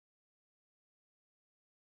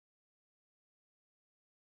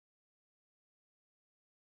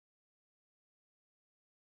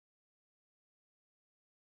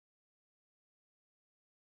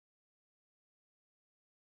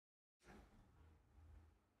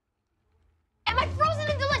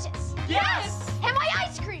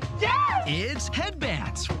It's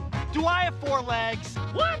Headbanz. Do I have 4 legs?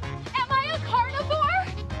 What? Am I a carnivore?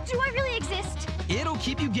 Do I really exist? It'll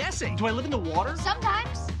keep you guessing. Do I live in the water?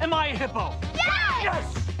 Sometimes. Am I a hippo? Yes!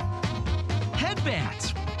 Yes!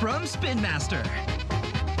 Headbanz from Spin Master.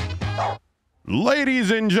 Ladies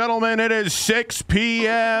and gentlemen, it is 6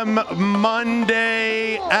 p.m.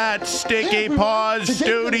 Monday at Sticky Paws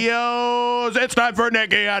Studios. It's time for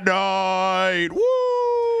Nikki and Nite. Woo!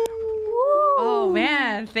 Oh,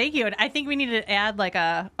 man. Thank you. And I think we need to add like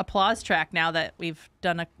a applause track now that we've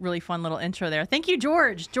done a really fun little intro there. Thank you,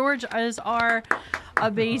 George. George is our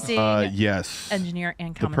amazing yes. engineer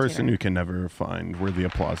and The commentator. person who can never find where the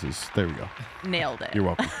applause is. There we go. Nailed it. You're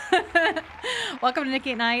welcome. Welcome to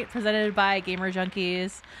Nikki at Nite, presented by Gamer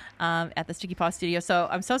Junkies at the Sticky Paw Studio. So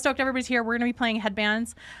I'm so stoked everybody's here. We're going to be playing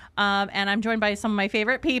Headbanz, and I'm joined by some of my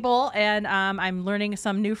favorite people, and I'm learning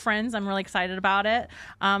some new friends. I'm really excited about it.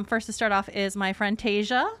 First to start off is my friend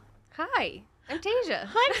Tasia. Hi, I'm Tasia.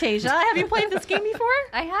 Hi, Tasia. Have you played this game before?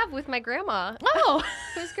 I have with my grandma. Oh,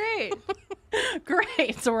 It was great.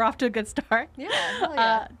 great. So we're off to a good start. Yeah, hell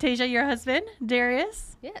yeah. Tasia, your husband,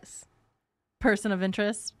 Darius, Yes. person of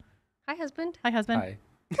interest. Hi, husband. Hi, husband. Hi.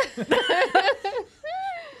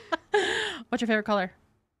 What's your favorite color?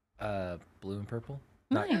 Blue and purple.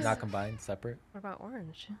 Nice. Not combined, separate. What about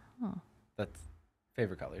orange? That's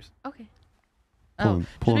favorite colors. Okay. Pulling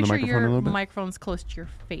Just the make sure microphone a your little bit. microphone's close to your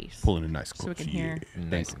face. Pulling it nice close. So we can hear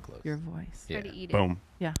Nice and close. your voice. Yeah. Try to eat it. Boom.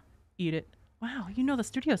 Yeah. Eat it. Wow, you know the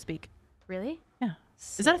studio speak. Really? Yeah.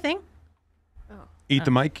 Is that a thing? Oh. Eat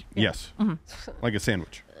the mic? yeah. Yes. Like a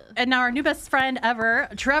sandwich. And now our new best friend ever,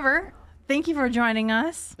 Trevor. Thank you for joining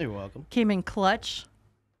us. You're welcome. Came in clutch.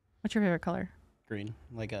 What's your favorite color? Green,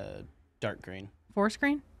 like a dark green. Forest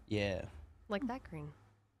green? Yeah, Like that green.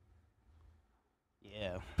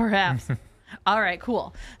 yeah. Perhaps. All right,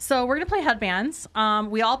 cool. So we're going to play Headbanz.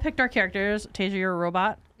 We all picked our characters. Tasia, you're a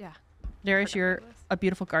robot. Yeah. Darius, Forgot you're about this. a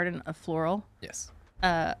beautiful garden of floral. Yes.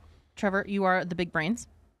 Trevor, you are the big brains.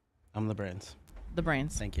 I'm the brains. The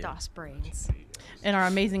brains. Thank you. DOS brains. And our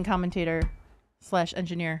amazing commentator /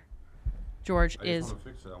 engineer, George, is... to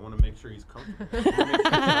fix it. I want to make sure he's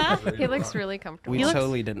comfortable. He looks really comfortable. We He looks-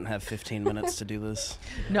 totally didn't have 15 minutes to do this.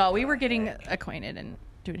 No, we were getting acquainted and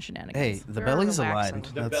doing shenanigans. Hey, the We're belly's relaxing. aligned.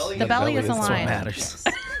 The That's- belly The belly is that's what aligned. matters.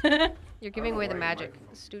 You're giving away the magic.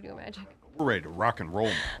 Studio magic. We're ready to rock and roll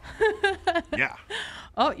now. Yeah.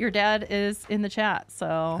 Oh, your dad is in the chat, so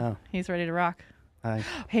Oh. he's ready to rock. Hi.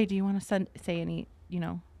 Hey, do you want to say any,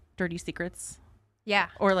 dirty secrets Yeah.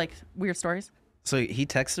 or like weird stories? So he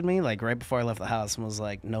texted me like right before I left the house and was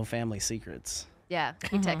like, "No family secrets." Yeah.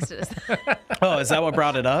 He texted us. Oh, is that what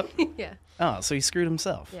brought it up? Yeah. Oh, so he screwed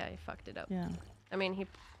himself. Yeah, he fucked it up. Yeah. I mean, he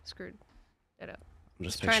screwed it up. I'm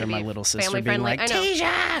just Trying to picturing my be little sister family being friendly. like, I know.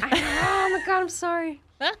 "Tasia!" Oh my god, I'm sorry.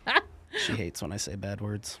 She hates when I say bad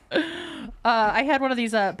words. I had one of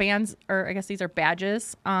these bands, or I guess these are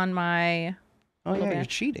badges on my... Oh yeah, bad. you're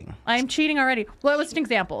cheating. I'm cheating already. Well, it was an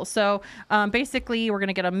example. So basically, we're going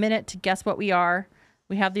to get a minute to guess what we are.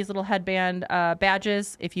 We have these little headband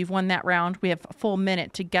badges. If you've won that round, we have a full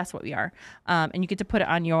minute to guess what we are. And you get to put it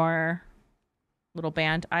on your little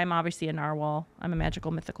band. I'm obviously a narwhal. I'm a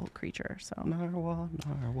magical, mythical creature. So Narwhal,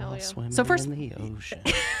 Hell yeah. swimming So first- in the ocean.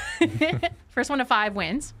 first one to 5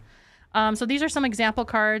 wins. So these are some example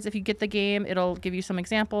cards. If you get the game, it'll give you some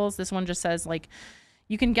examples. This one just says, like,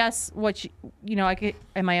 you can guess what,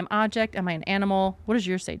 am I an object? Am I an animal? What does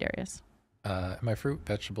yours say, Darius? Am I fruit,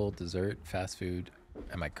 vegetable, dessert, fast food?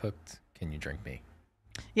 Am I cooked? Can you drink me?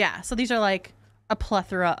 Yeah, so these are like a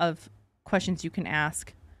plethora of questions you can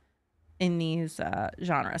ask in these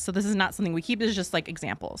genres. So this is not something we keep. This is just like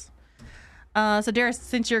examples. So Darius,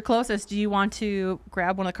 since you're closest, do you want to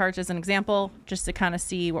grab one of the cards as an example just to kind of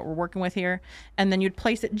see what we're working with here? And then you'd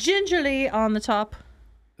place it gingerly on the top.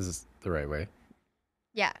 Is this the right way?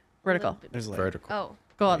 Yeah. Vertical. A little bit. There's like, Vertical. Oh,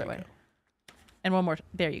 Go There other you way. go. And one more.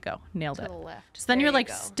 There you go. Nailed to it. the left. So then There you're you like,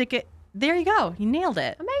 go. stick it. There you go. You nailed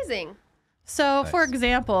it. Amazing. So, for Nice.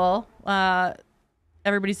 example,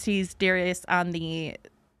 everybody sees Darius on the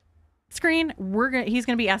screen. He's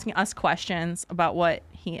gonna be asking us questions about what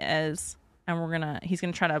he is, and he's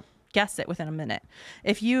gonna try to guess it within a minute.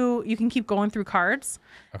 If you can keep going through cards,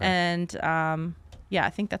 Okay. and yeah, I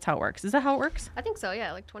think that's how it works. Is that how it works? I think so,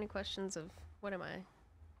 yeah. Like 20 questions of what am I?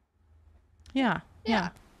 Yeah.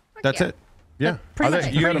 Fuck That's yeah. it. Yeah. pretty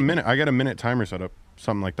much- You got a minute. I got a minute timer set up.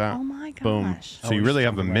 Something like that. Oh my gosh. Boom. So Oh, you we're really just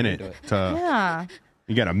have a jumping right minute into it. to. Yeah.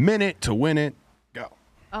 You got a minute to win it. Go.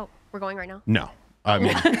 Oh, we're going right now? No. I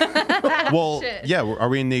mean, well, Shit. yeah. Are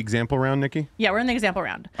we in the example round, Nikki? Yeah, we're in the example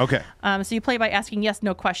round. Okay. So you play by asking yes,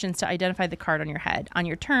 no questions to identify the card on your head. On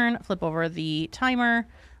your turn, flip over the timer.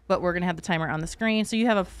 but we're going to have the timer on the screen. So you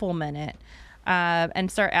have a full minute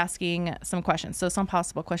and start asking some questions. So some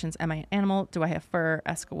possible questions. Am I an animal? Do I have fur?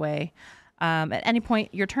 Ask away. At any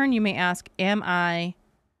point, your turn, you may ask, am I,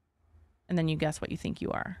 and then you guess what you think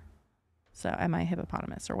you are. So am I a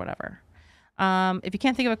hippopotamus or whatever. If you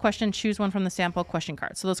can't think of a question, choose one from the sample question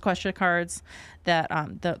cards. So those question cards that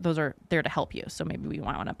those are there to help you. So maybe we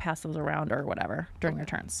want to pass those around or whatever during your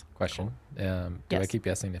turns. Question. Do I keep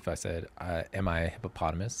guessing if I said, am I a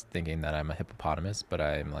hippopotamus, thinking that I'm a hippopotamus, but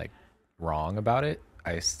I'm like wrong about it?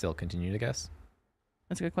 I still continue to guess?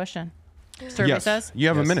 That's a good question. Survey says? You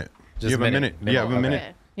have a minute. Just you have a minute. You have a minute.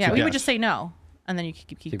 Okay. Yeah, we would guess. just say no, and then you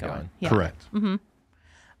keep going. Yeah. Correct.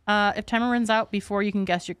 If timer runs out before you can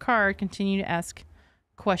guess your card, continue to ask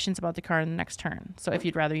questions about the card in the next turn. So if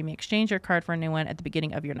you'd rather, you may exchange your card for a new one at the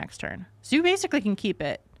beginning of your next turn. So you basically can keep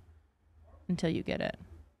it until you get it.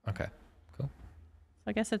 Okay, cool. So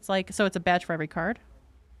I guess it's like, so it's a badge for every card?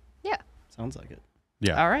 Yeah. Sounds like it.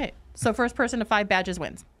 Yeah. All right. So first person to 5 badges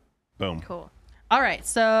wins. Boom. Cool. All right.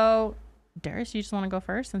 So Darius, you just want to go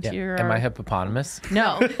first since you're... Am I hippopotamus?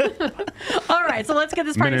 No. All right. So let's get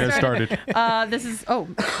this party Minute started. started.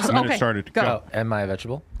 Minute started. Go. Oh, am I a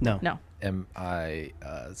vegetable? No. No. Am I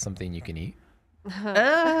something you can eat?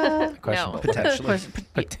 No. Question. Potentially.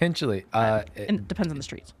 Potentially. It depends on the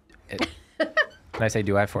streets. Can I say,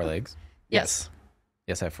 do I have 4 legs? Yes.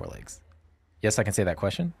 Yes, I have 4 legs. Yes, I can say that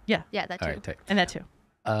question. Yeah. Yeah, that too. All right, take. And that too.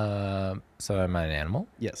 So am I an animal?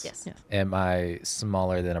 Yes. Yes. Yes. Am I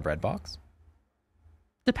smaller than a bread box?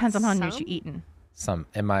 Depends on how much Some? you eaten.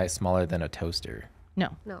 Am I smaller than a toaster?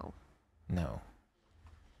 No. No. No.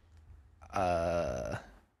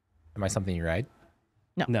 Am I something you ride?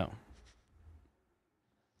 No.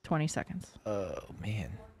 20 seconds. Oh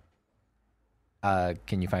man.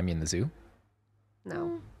 Can you find me in the zoo?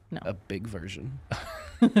 No. No. A big version.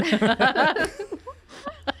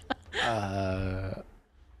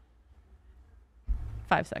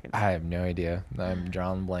 5 seconds. I have no idea. I'm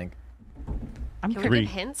drawing blank. I'm Can curious. we 3, get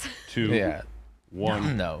hints? 2, Yeah.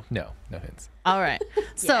 1. No hints. All right.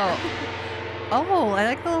 So, oh, I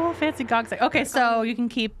like the little fancy gogs. Okay, so you can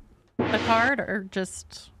keep the card or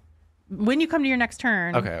just when you come to your next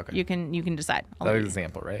turn. Okay. You can decide. I'll That let was an you-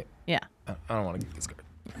 example, right? Yeah. I don't want to get this card.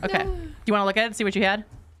 Okay. Do you want to look at it and see what you had?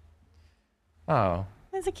 Oh.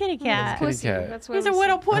 It's a kitty cat. Kitty Pussy. cat. That's what He's a we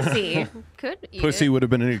little said. pussy. Could eat Pussy it. would have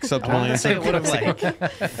been an acceptable I say answer. it would have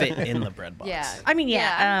like fit in the bread box. Yeah. I mean,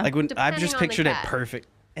 yeah. Like when I've Depending just on the pictured it cat. perfect.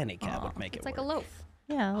 Any cat would make It's it like a work. loaf.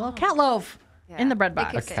 Yeah, a little cat loaf in the bread They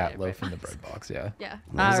box. could A say cat it, loaf right? in the bread box, yeah. Yeah.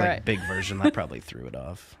 That was All like right. big version. I probably threw it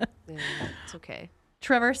off. Yeah. It's okay.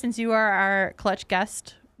 Trevor, since you are our clutch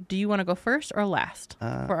guest, do you want to go first or last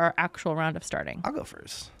for our actual round of starting? I'll go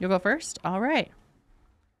first. You'll go first? All right.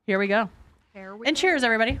 Here we go. Here we And go. cheers,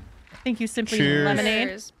 everybody. Thank you, Simply Cheers. Lemonade,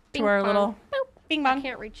 Cheers. to Bing our bong. little bing I bong.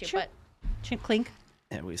 can't reach you, Chirp. but Clink.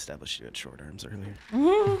 Yeah, we established you had short arms earlier.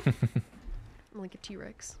 I'm like a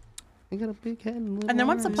T-Rex. You got a big head. And then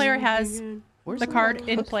once the player has the card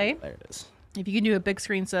in play, There it is. if you can do a big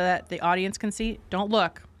screen so that the audience can see, don't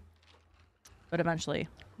look. But eventually,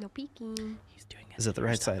 No peeking. he's doing it. Is it the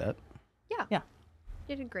right side up? Yeah. Yeah.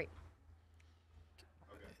 You did great.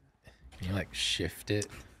 Can you like shift it,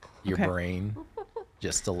 your Okay. brain,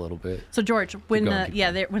 just a little bit? So George, when going,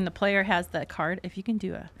 the keep when the player has the card, if you can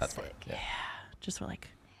do a That's fine. Yeah. just for like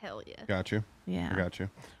Hell yeah. Got you. yeah. Got you.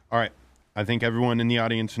 All right. I think everyone in the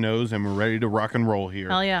audience knows, and we're ready to rock and roll here.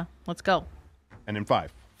 Hell yeah. Let's go. And in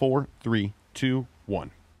 5, 4, 3, 2,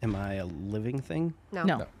 1. Am I a living thing? No.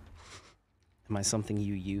 No. No. Am I something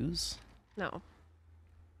you use? No.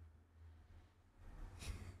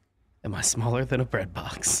 Am I smaller than a bread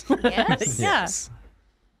box? Yes. Yeah.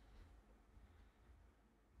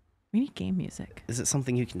 We need game music. Is it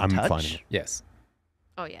something you can I'm touch? finding it. Yes.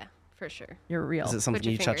 Oh yeah, for sure. You're real. Is it something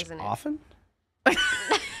your you touch fingers in it. often?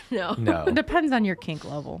 No. No. It depends on your kink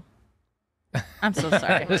level. I'm so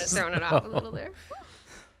sorry. I might have thrown it off a little there.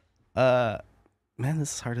 Man,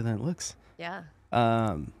 this is harder than it looks. Yeah.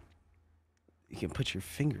 You can put your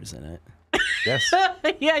fingers in it. Yes.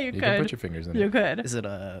 Yeah, you You could. can put your fingers in You it. could. Is it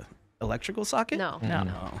a electrical socket? No. No.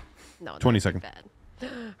 No. No. 20 that'd be seconds. Bad.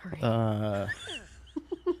 Hurry.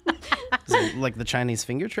 Is it like the Chinese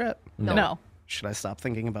finger trap? No. Should I stop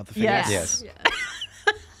thinking about the fingers? Yes. Yes.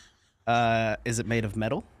 Yeah. Is it made of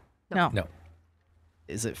metal? No. No.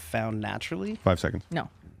 Is it found naturally? 5 seconds. No.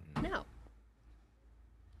 No.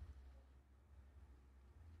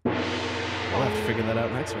 We'll have to figure that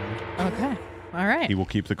out next round. Okay. All right. He will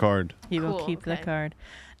keep the card. He will Cool, keep the okay. card.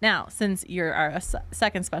 Now, since you're our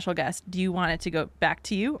second special guest, do you want it to go back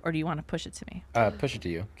to you or do you want to push it to me? Push it to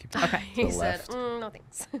you. Keep it Okay. He the said, left. no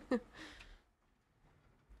thanks.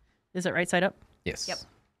 Is it right side up? Yes. Yep.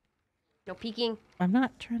 No peeking. I'm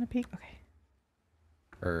not trying to peek. Okay.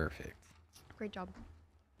 Perfect. Great job.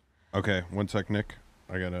 Okay, 1 sec, Nick.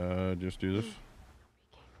 I gotta just do this.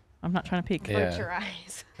 I'm not trying to peek. Close your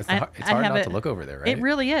eyes. It's I- hard, it's I hard have not it- to look over there, right? It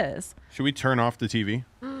really is. Should we turn off the TV?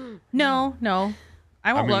 No.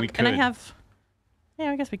 I won't mean, we look. And I could. have.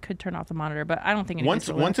 Yeah, I guess we could turn off the monitor, but I don't think Once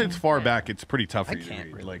anybody's once looking. it's far back, it's pretty tough for I you to can't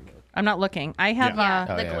read. really Like, I'm not looking. I have. Yeah,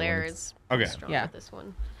 Oh, the yeah, glare when it's- is Okay. strong Yeah. with this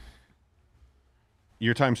one.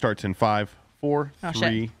 your time starts in 5, 4, Oh,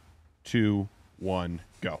 3, shit. 2, 1,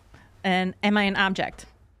 go. And am I an object?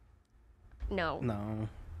 No. No.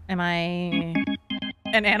 Am I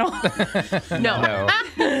an animal? No.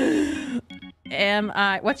 No. Am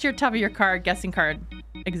I? What's your top of your card? Guessing card.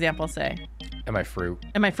 Example say. Am I fruit?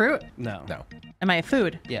 Am I fruit? No. No. Am I a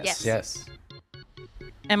food? Yes. Yes. Yes.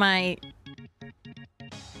 Am I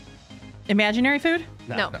imaginary food?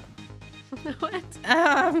 No. What?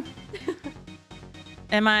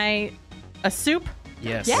 Am I a soup?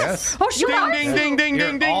 Yes. Yes. Oh, shoot! Ding, ding, ding, You're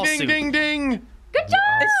ding, ding, all ding, soup. ding, ding. Good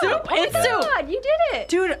job. It's soup. It's soup. God, you did it.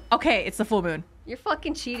 Dude, okay, it's the full moon. You're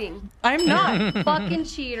fucking cheating. I'm not. Fucking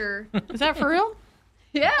cheater. Is that for real?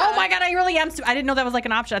 Yeah. Oh my god, I really am. I didn't know that was like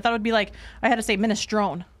an option. I thought it would be like I had to say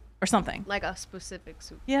minestrone or something. Like a specific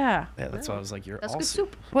soup. Yeah. Yeah, that's why I was like, you're That's all good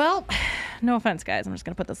soup. Well, no offense, guys. I'm just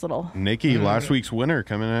gonna put this little. Nikki, last week's winner,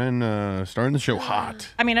 coming in, starting the show hot.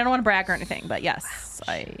 I mean, I don't want to brag or anything, but yes,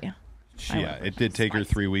 I. Yeah, it did take her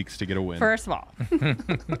 3 weeks to get a win. First of all,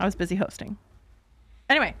 I was busy hosting.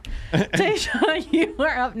 Anyway, Tayshawn, you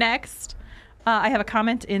are up next. I have a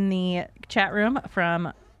comment in the chat room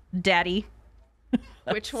from Daddy.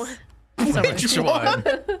 Which one? Which one?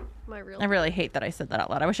 My real. I really hate that I said that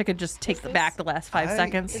out loud. I wish I could just take back the last 5 I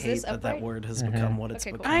seconds. Is hate this that that upright? word has become what it's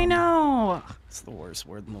Okay, cool. become. I know. It's the worst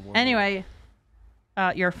word in the world. Anyway,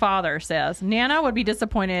 your father says Nana would be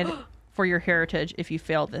disappointed for your heritage if you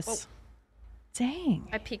failed this. Dang.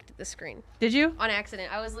 I peeked at the screen Did you? on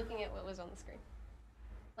accident. I was looking at what was on the screen.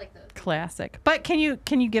 Like the. Classic. But can you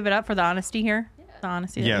give it up for the honesty here? The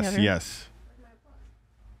honesty. That we have Yes, here? yes.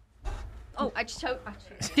 Oh, I chose.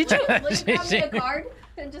 Did you? Like, grab me a card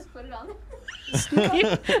and just put it on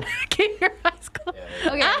there. Keep your eyes closed.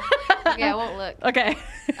 Okay. Okay, I won't look. Okay.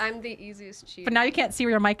 I'm the easiest cheater. But now you can't see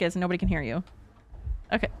where your mic is and nobody can hear you.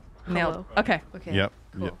 Okay. Nailed it. Okay. Okay. Yep.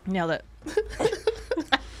 Cool. Yep. Nailed it.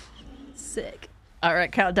 Sick. All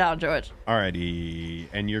right, count down, George. Alrighty,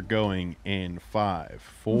 and you're going in 5,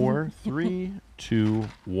 4, 3, 2,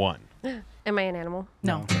 1. Am I an animal?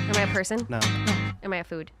 No. Am I a person? No. Am I a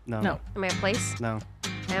food? No. No. Am I a place? No.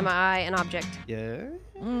 Am I an object? Yeah.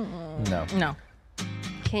 No. No.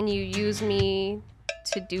 Can you use me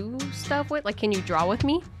to do stuff with? Like, can you draw with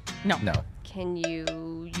me? No. No. Can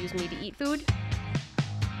you use me to eat food?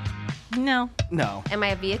 No. No. Am I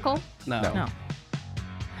a vehicle? No. No.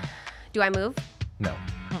 Do I move? No.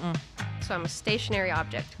 So I'm a stationary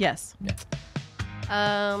object. Yes. Yeah.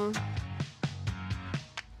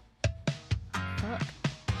 Fuck.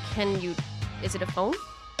 Can you? Is it a phone?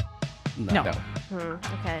 No. No.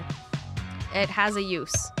 Okay. It has a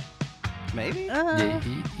use. Maybe?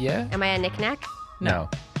 Yeah. Am I a knick-knack? No.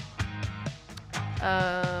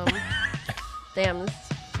 Damn, this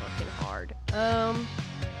is fucking hard. Ugh.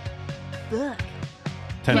 10 Do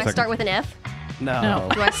I seconds. start with an F? No. No.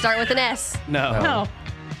 Do I start with an S? No. No.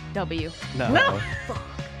 W. No.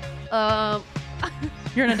 No. Um.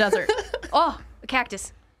 You're in a desert. Oh, a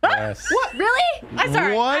cactus. Yes. Really? I'm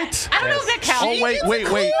sorry. What? I don't know if that counts.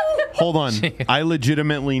 Oh, wait. Hold on. I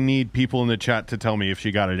legitimately need people in the chat to tell me if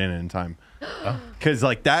she got it in time. Because,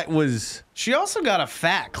 like, that was... She also got a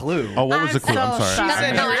fat clue. Oh, what was I'm the clue? I'm so sorry.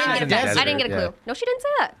 shocked. No, I didn't get a Desert, clue. I didn't get a clue. yeah. No, she didn't say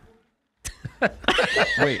that.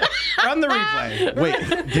 Wait, Run the replay.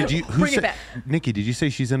 wait. Did you... Who Bring it said... back. Nikki, did you say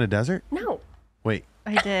she's in a desert? No. Wait.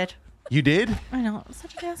 I did. You did? I know. I'm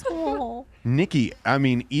such an asshole. Nikki, I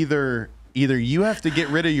mean, either you have to get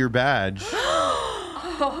rid of your badge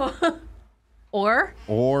Or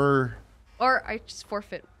Or I just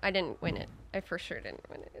forfeit. I didn't win it. I for sure didn't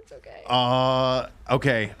win it. It's okay.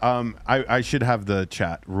 okay. I should have the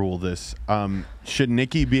chat rule this. Should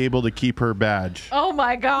Nikki be able to keep her badge? oh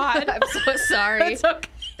my god. I'm so sorry. It's okay.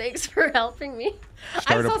 Thanks for helping me.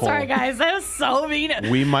 Start I'm a so poll. sorry, guys. That was so mean.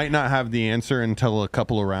 We might not have the answer until a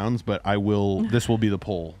couple of rounds, but I will. This will be the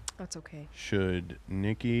poll. That's okay. Should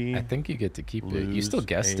Nikki I think you get to keep it. You lose still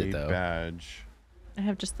guessed a it though. badge? I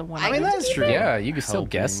have just the one. I mean, that's true. Yeah, you can still Helping.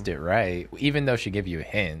 guessed it right, even though she gave you a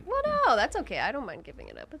hint. Well, no, that's okay. I don't mind giving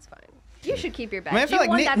it up. It's fine. You should keep your badge. I mean, I feel You like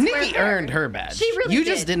won that Nikki square earned fair. her badge. She really You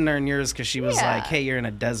just did. didn't earn yours because she was Yeah. like, hey, you're in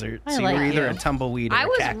a desert. I So like you were either you. a tumbleweed or I a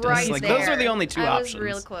was cactus. right like, there. those were the only two I options. was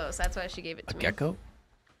real close. That's why she gave it to me. Gecko?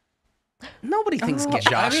 Nobody thinks Oh. get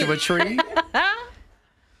Joshua tree?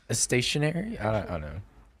 A stationary? I don't know.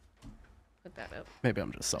 Put that up. Maybe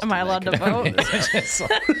I'm just so. Am I allowed to vote?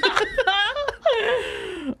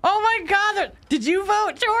 Oh my God! Did you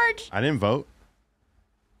vote, George? I didn't vote.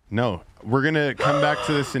 No, we're gonna come back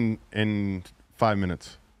to this in 5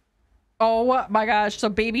 minutes. Oh my gosh! So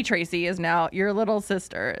baby Tracy is now your little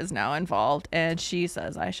sister is now involved, and she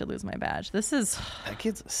says I should lose my badge. This is That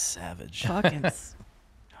kid's a savage. fucking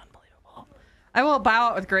unbelievable. I will bow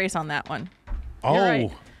out with grace on that one. Oh,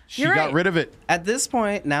 right. she You're got right. rid of it. At this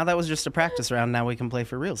point, now that was just a practice round. Now we can play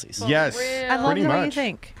for realsies. Yes, I love pretty the way much. you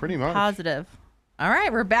think. Pretty much. Positive. All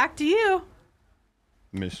right, we're back to you.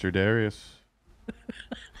 Mr. Darius.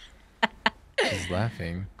 She's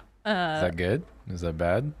laughing. Is that good? Is that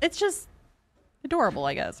bad? It's just adorable,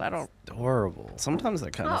 I guess. I don't. Adorable. Sometimes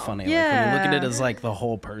they're kind of funny. Yeah. Like when you look at it as like the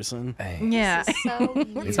whole person. Hey. Yeah. This is so cute.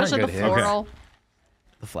 It's not Especially good the hit. floral.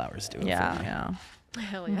 The flowers do it for Yeah, me. yeah.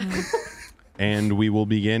 Hell yeah. And we will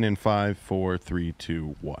begin in 5, 4, 3,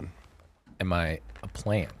 2, 1. Am I a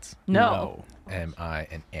plant? No. Am I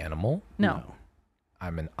an animal? No.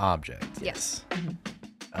 I'm an object. Yes.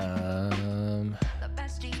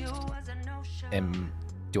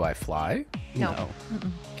 Do I fly? No.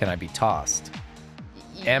 Can I be tossed?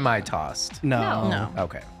 Am I tossed? No. No.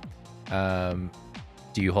 Okay.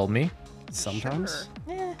 Do you hold me? Sometimes.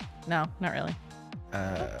 Eh, no, not really.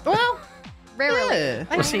 Well, rarely. Yeah.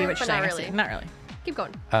 I see what you're But saying. not I see. really. Not really. Keep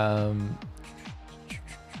going.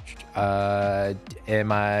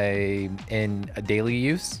 Am I in a daily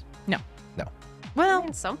use? No. No. Well,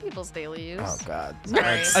 In some people's daily use. Oh God.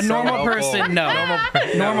 Sorry. A normal person, no.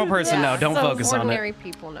 Normal person, no. Don't Some focus on it. ordinary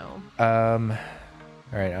people know.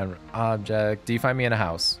 All right. I'm an object. Do you find me in a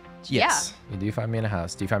house? Yes. You do find me in a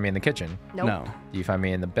house. Do you find me in the kitchen? Nope. No. Do you find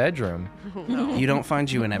me in the bedroom? You don't find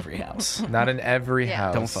you in every house. Not in every Yeah.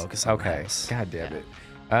 house. Don't focus on the Okay. house. God damn Yeah.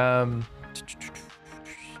 it.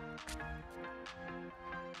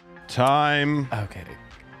 Time Okay.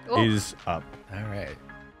 Oh, is up. All right.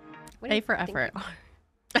 what do pay you for think effort. you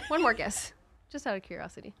are? One more guess. Just out of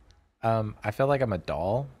curiosity. I feel like I'm a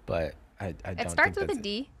doll, but I don't. It starts think with a that's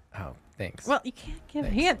D. Oh, thanks. well, you can't give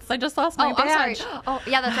hints. I just lost my Oh, I'm badge. sorry. Oh,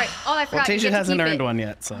 yeah, that's right. Oh, I Well, forgot. You Tasia get to hasn't keep earned it. one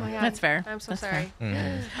yet, so. Oh my God. That's fair. I'm so That's sorry.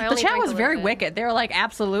 Mhm. I The only chat drank was a very little bit. wicked. They were like,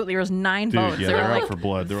 absolutely. There was 9 Dude, votes. yeah, they they're were out like, for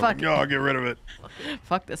blood. They're fuck, like, no, get rid of it.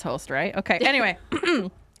 fuck this host, right? Okay. Anyway. All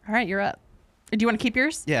right, you're up. Do you want to keep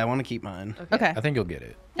yours? Yeah, I want to keep mine. Okay. I think you'll get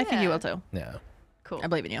it. I think you Yeah. will too. Yeah. Cool. I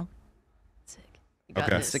believe in you. Sick. You got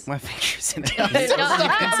Okay. this. Stick my fingers in it.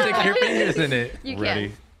 Stick your fingers in it. You Ready?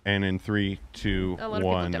 can. And in 3, 2, A lot of people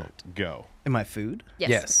 1, don't. go. Am I food? Yes.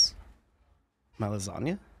 Yes. My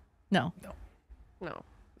lasagna? No. No.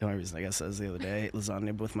 The only reason I guess that is the other day I ate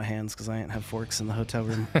lasagna with my hands because I didn't have forks in the hotel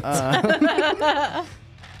room.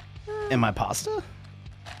 Am I pasta?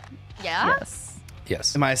 Yeah? Yes.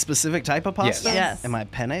 Yes. Am I a specific type of pasta? Yes. Yes. Am I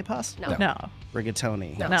penne pasta? No. No.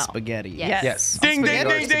 Rigatoni? No. Spaghetti? Yes. Yes. Ding, ding,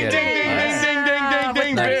 ding, ding, ding, ding, ding, ding, ding, ding, With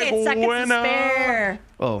big 38 seconds to winner. spare.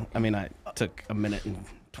 Well, I mean, I took a minute and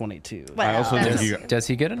 22. Well, I also That's- think you Does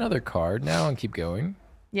he get another card now and keep going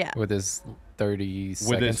Yeah. with his 30 with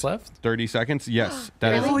seconds his left? 30 seconds. Yes,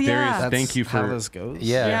 that is Really? Oh, yeah. Darius. That's Thank you how for this goes.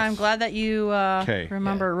 Yeah. Yeah, I'm glad that you 'Kay.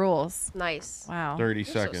 remember rules. Nice. Wow. 30 You're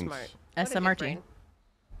so seconds. smart. What a good SMRT. brain.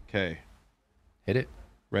 Okay, Hit it.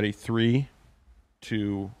 ready? 3,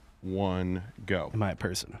 2, 1, go. Am I a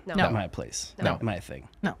person? No. No. Am I a place? No. Am I a thing?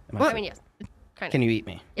 No. Am I Well, I mean, yes. Kind of. Can you eat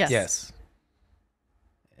me? yes. Yes.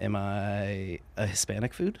 Am I a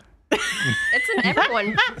Hispanic food? It's an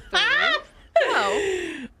everyone food.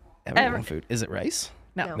 No. Everyone food. Is it rice?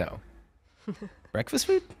 No. No. Breakfast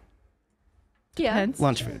food? Yeah. Depends.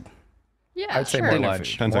 Lunch food? Yeah. I'd say Sure. more Dinner lunch.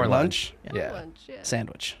 food. Depends More on lunch. Lunch? Yeah. Lunch, yeah.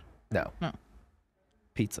 Sandwich? No.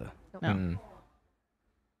 Pizza? No. Mm.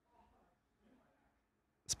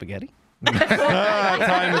 Spaghetti? Time's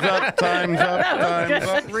up. Time's up. Time's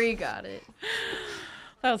up. Ree got it.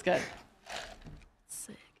 That was good.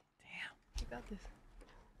 Sick. Damn. You got this.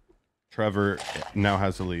 Trevor now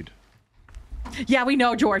has the lead. Yeah, we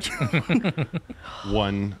know, George.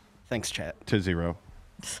 1 Thanks, chat. to 0.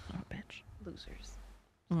 Son of a bitch. Losers.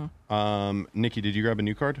 Nikki, did you grab a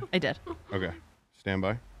new card? I did. Okay, stand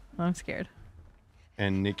by. I'm scared.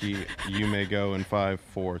 And Nikki, you may go in 5,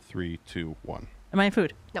 4, 3, 2, 1. Am I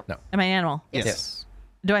food? No. No. Am I an animal? Yes. Yes.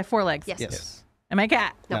 Do I have 4 legs? Yes. Yes. Am I a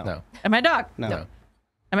cat? No. No. Am I a dog? No. No.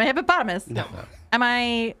 Am I a hippopotamus? No. Am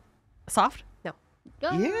I soft? No.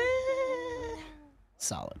 Yeah.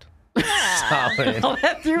 Solid. Solid. Oh,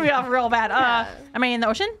 that threw me off real bad. Am I in the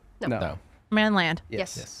ocean? No. No. No. Am I on land?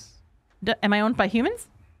 Yes. Am I owned by humans?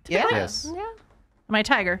 Yeah. Yes. Yeah. Am I a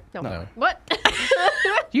tiger? No. No. What?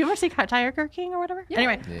 Do you ever see Tiger King or whatever? Yeah.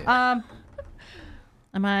 Anyway, Yeah.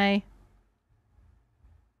 am I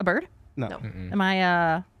a bird? No. No. Am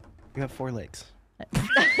I You have 4 legs.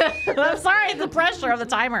 I'm sorry, the pressure of the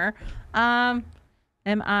timer. Am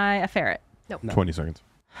I a ferret? No. 20 seconds.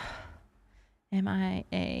 Am I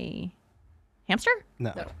a hamster?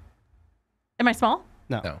 No. No. Am I small?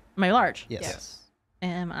 No. No. Am I large? Yes. Yes.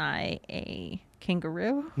 Am I a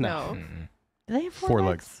kangaroo? No. Mm-mm. Do they have 4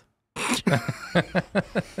 legs. I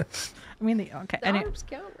mean, okay. The Any- arms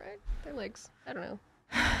count, right? Their legs. I don't know.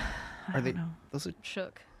 Are they? know. Those are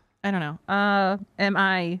Shook. I don't know. Am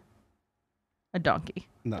I a donkey?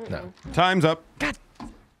 no. No. Time's up.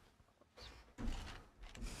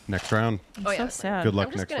 Next round. Oh, So yeah. sad. Good luck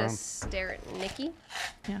I'm just next gonna round. stare at Nikki.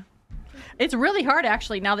 Yeah. It's really hard,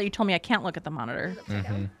 actually, now that you told me I can't look at the monitor. Upside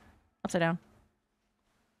down. Upside down.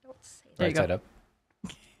 Don't say that. There you Right go. side up.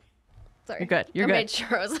 Sorry. You're good. You're I good. made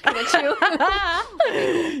sure I was looking at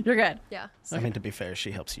you. You're good. Yeah. I mean, to be fair,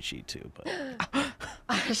 she helps you cheat too. But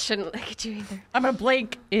I shouldn't look at you either. I'm going to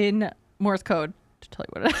blink in Morse code to tell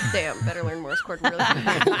you what it is. Damn, better learn Morse code really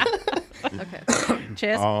quick. Okay.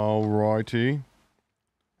 Cheers. All righty.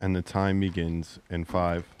 And the time begins in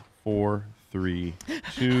 5, 4, 3,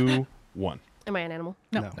 2, 1. Am I an animal?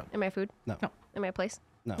 No. No. Am I a food? No. No. Am I a place?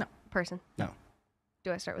 No. No. Person? No.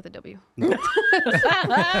 Do I start with a W? No.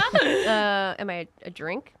 Am I a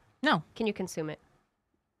drink? No. Can you consume it?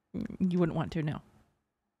 You wouldn't want to, no.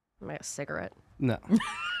 Am I a cigarette? No.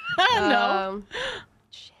 No.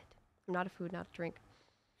 Shit. I'm not a food, not a drink.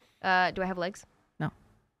 Do I have legs?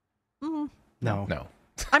 Mm. No. No.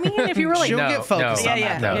 I mean, if you really... She'll No, get focused no. on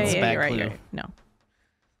yeah, that. yeah, though. yeah, It's a yeah, bad you're right, clue. you're right. No.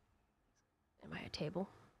 Am I a table?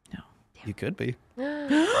 You could be. What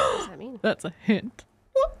does that mean? That's a hint.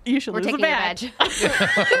 You should We're lose taking a a badge. badge.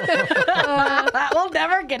 We'll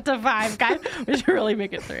never get to 5, guys. We should really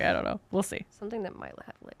make it 3. I don't know. We'll see. Something that might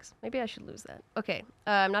have legs. Maybe I should lose that. Okay.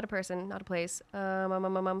 I'm not a person, not a place.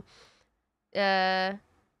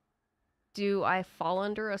 Do I fall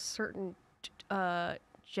under a certain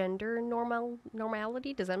gender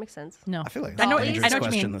normality? Does that make sense? No. I feel like I know- that's a I know dangerous what you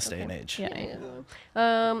question mean. this day and age. Yeah.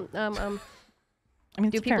 I mean,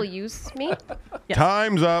 Do it's people fair. use me? Yes.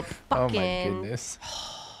 Time's up. Oh my Fucking- goodness.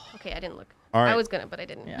 Okay, I didn't look. All right. I was gonna, but I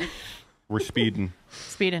didn't. Yeah. We're speeding.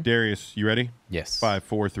 Speeding. Darius, you ready? Yes. 5,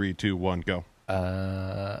 4, 3, 2, 1, go.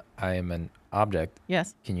 I am an object.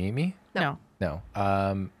 Yes. Can you eat me? No. No.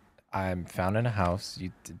 I'm found in a house,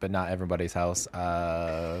 but not everybody's house.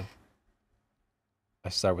 I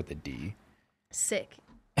start with a D. Sick.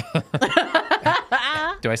 Do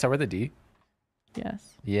I start with a D?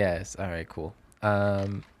 Yes. Yes. All right. Cool.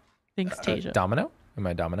 Thanks, Tasia. Domino? Am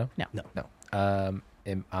I a domino? No. No. No.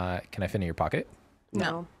 Can I fit in your pocket?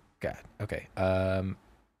 No. God. Okay. Can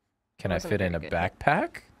I Wasn't fit in a very good.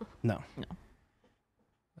 backpack? No.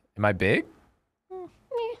 Am I big?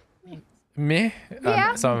 Me?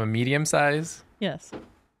 Yeah. So I'm a medium size. Yes.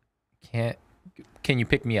 Can you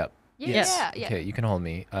pick me up? Yeah. Yes. Yeah. Okay, you can hold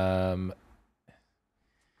me. Am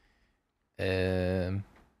I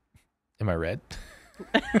red?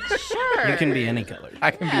 Sure. You can be any color.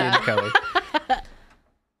 I can be any color.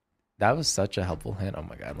 That was such a helpful hint. Oh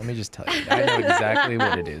my god. Let me just tell you. I know exactly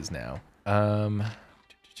what it is now.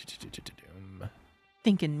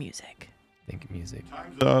 Thinking music. Think music.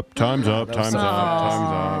 Time's up. Time's up. That was Time's so up. fast. Time's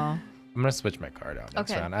up. Aw. I'm gonna switch my card out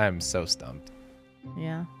next Okay. round. I am so stumped.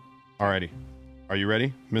 Yeah. Alrighty. Are you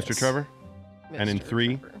ready, Mr. Yes. Trevor? And in Mr.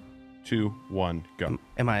 3, Trevor. 2, 1, go.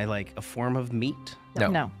 Am I like a form of meat? No.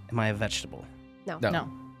 No. Am I a vegetable? No. No.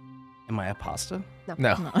 Am I a pasta? No.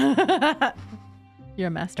 No. You're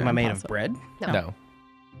a master. Am I in made pasta. of bread? No. No.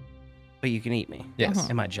 But you can eat me. Yes. Uh-huh.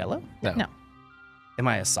 Am I Jello? No. No. Am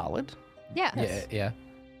I a solid? Yeah. Yeah. Yeah.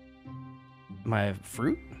 Am I a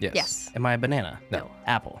fruit? Yes. Yes. Am I a banana? No.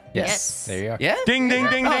 Apple? Yes. Yes. There you are. Yeah. Ding, ding,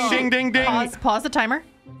 ding, ding, ding, ding, ding. Pause the timer.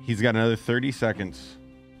 He's got another 30 seconds.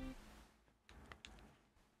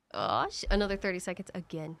 Oh, another 30 seconds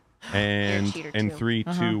again. And cheater, in too. 3,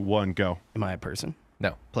 2, 1, go. Am I a person?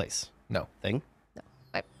 No. Place? No. Thing?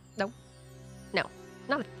 No.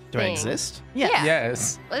 Not a Do I thing. exist? Yeah. Yeah.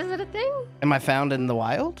 Yes. Is it a thing? Am I found in the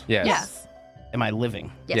wild? Yes. Yes. Am I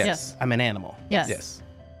living? Yes. Yes. I'm an animal. Yes. Yes.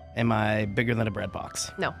 Am I bigger than a bread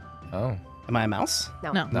box? No. Oh. Am I a mouse?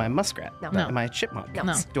 No. No. Am I a muskrat? No. No. Am I a chipmunk? No.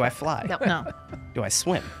 No. Do I fly? No. No. Do I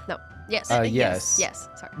swim? No. Yes. Yes. Yes.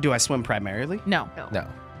 Sorry. Do I swim primarily? No. No.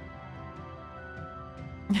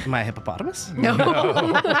 Am I a hippopotamus? No.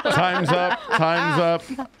 Time's up. Time's up.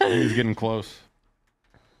 He's getting close.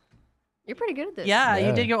 You're pretty good at this. Yeah, you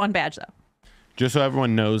Yeah. did get one badge though. Just so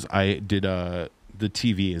everyone knows, I did the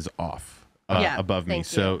TV is off. Yeah. above me. Thank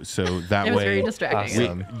So that It was very way, distracting.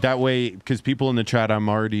 Awesome. that way, because people in the chat, I'm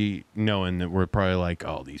already knowing that we're probably like,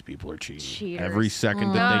 oh, these people are cheating Cheaters. every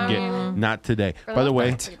second that they get. Not today. For By the the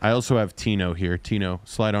way, last- I also have Tino here. Tino,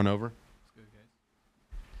 slide on over.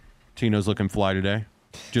 Tino's looking fly today.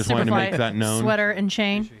 Just Super wanted to fly make that known Sweater and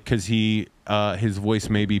chain. because his voice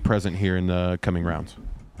may be present here in the coming rounds.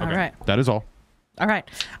 All right. That is all. All right.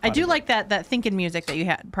 I do like that thinking music that you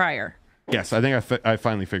had prior. Yes, I think I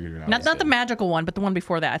finally figured it out. Not the magical one, but the one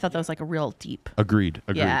before that. I thought that was like a real deep. Agreed.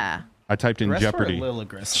 Yeah. I typed in The rest were Jeopardy. a little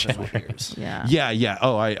aggressive in my ears. Yeah. Yeah.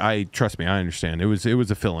 Oh, I trust me. I understand. It was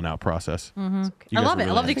a filling out process. I guys love were it. I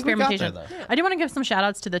really love the nice. We got there, experimentation. though. I do want to give some shout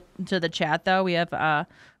outs to the chat though. We have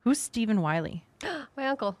who's Stephen Wiley? My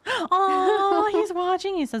uncle. Oh, he's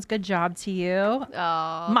watching. He says good job to you. Oh,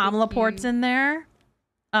 Mom thank Laporte's you. in there.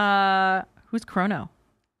 Who's Chrono?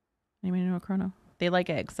 Anybody know Chrono? They like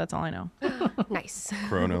eggs. That's all I know. Nice.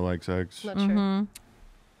 Chrono likes eggs. Not sure.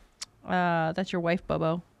 That's your wife,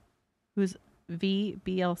 Bobo. Who's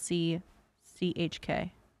VBLCCHK? Is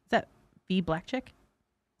that V Black Chick?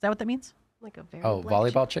 Is that what that means? Like a very. Oh, black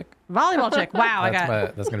volleyball chick? Volleyball chick. Wow,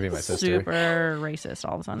 That's gonna be my sister. super racist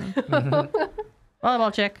all of a sudden.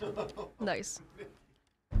 Volleyball chick. Nice.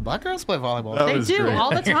 Black girls play volleyball. That They was do great. all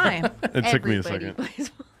the time. It took me a Everybody second.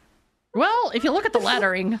 plays- Well, if you look at the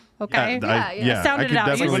lettering, okay. Yeah. Sounded I could it out.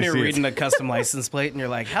 It's like definitely when you're see it. reading a custom license plate and you're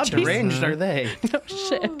like, how deranged are they? No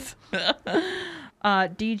shit.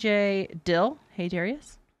 DJ Dill. Hey,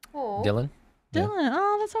 Darius. Oh, Dylan? Yeah. Dylan.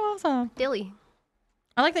 Oh, that's so awesome. Dilly.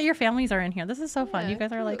 I like that your families are in here. This is so fun. Yeah, You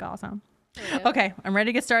guys are like awesome. Yeah. Okay, I'm ready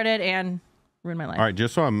to get started and ruin my life. All right,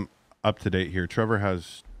 just so I'm up to date here, Trevor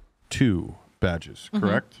has 2 badges,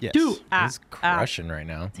 correct? Yes. He's crushing right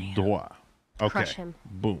now. Dwa. Okay. Crush him.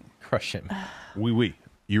 Boom. Crush him. Oui.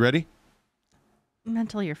 You ready?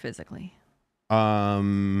 Mentally or physically.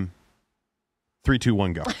 3, 2,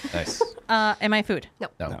 1, go. Nice. Am I food? No.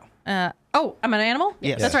 No. Oh, I'm an animal?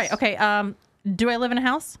 Yes. That's right. Okay. Do I live in a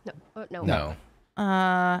house? No. Oh, no. No.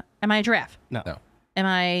 Am I a giraffe? No. No. Am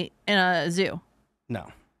I in a zoo? No.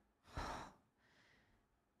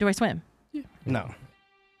 Do I swim? No.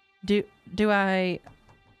 Do I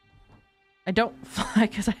don't fly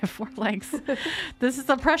because I have 4 legs. This is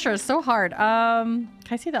the pressure. It's so hard. Can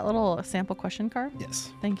I see that little sample question card?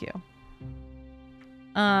 Yes. Thank you.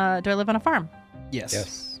 Do I live on a farm? Yes.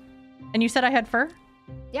 Yes. And you said I had fur?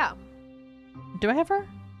 Yeah. Do I have fur?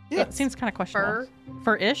 Yeah. It seems kind of questionable. Fur.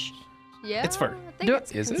 Fur-ish? Yeah. It's fur. I think Do-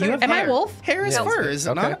 it's Is it? considered- You have Am I a hair. wolf? Hair is No. fur, is it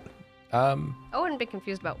Okay. not? I wouldn't be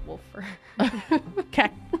confused about wolf fur.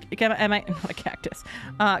 Am I not a cactus?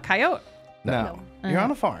 Coyote? No. You're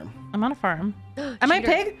on a farm. I'm on a farm. Am I a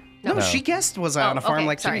Cheater. pig? No, No. she guessed was I on a farm okay,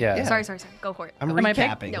 like sorry. she. Yeah. Sorry. Go for it. I'm Am I a pig?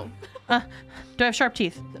 recapping. No. Do I have sharp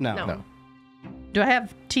teeth? No. No. No. Do I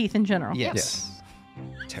have teeth in general? Yes.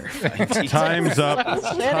 Terrifying. Time's up.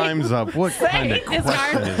 Time's up. What kind of It's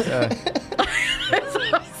hard. question is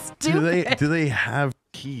that? Stupid. Do they have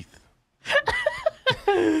teeth?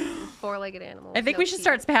 4-legged animals. I think no we should teeth.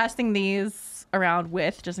 start passing these around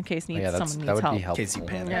with, just in case Yeah, someone that needs would help. be helpful. Case you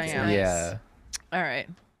panic. Yeah. Yeah. All right.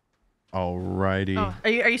 Alrighty. Oh,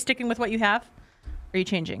 are you sticking with what you have? Are you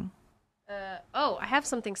changing? I have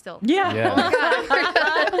something still. Yeah.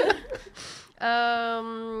 Yeah.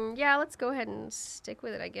 Yeah, let's go ahead and stick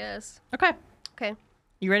with it, I guess. Okay. Okay.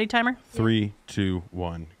 You ready, timer? 3, 2,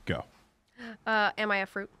 1, go. Am I a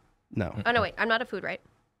fruit? No. Oh, no, wait. I'm not a food, right?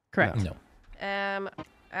 Correct. No.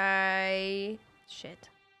 Shit.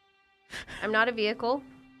 I'm not a vehicle.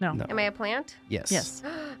 No. No. Am I a plant? Yes. Yes.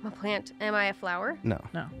 I'm a plant. Am I a flower? No.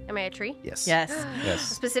 No. Am I a tree? Yes. Yes. Yes.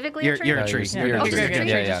 Specifically You're a tree? you're a No, tree. you're You're a a tree. tree. Okay,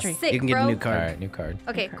 Yeah, yeah. tree. Sick, You can get bro. a new All card. right, new card.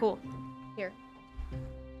 Okay, Okay. cool. Here.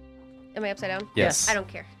 Am I upside down? Yes. I don't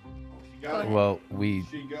care. Well, we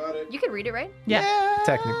She got it. You can read it, right? Yeah.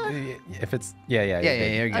 technically, if it's yeah. Yeah.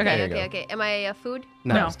 You're good. Okay, there you okay. Am I a food?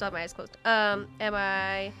 No. No. I still have my eyes closed. Am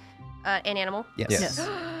I an animal? Yes. Yes.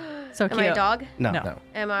 So Am cute. I a dog? No. No. No.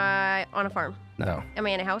 Am I on a farm? No. Am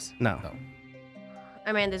I in a house? No. No.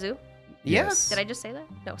 Am I in the zoo? Yes. Did I just say that?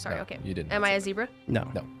 No, sorry. No, Okay. you didn't Am I say a zebra? No.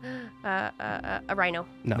 No. A rhino?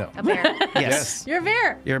 No. No. A bear? Yes. You're a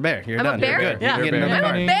bear. You're a bear. You're I'm a done. bear? You're good. Yeah. You You're get a another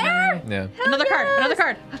bear. card. Bear? Yeah. Another card. Another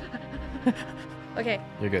card. Okay.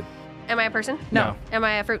 You're good. Am I a person? No. Am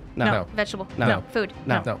I a fruit? No. No. Vegetable? No. Food?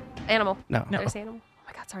 No. No. Animal? No. Did I say animal? Oh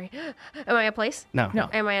my god, sorry. Am I a place? No. No.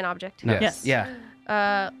 Am I an object? No. Yes. Yeah.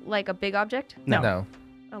 Like a big object? No. No.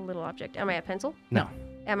 A little object? Am I a pencil? No.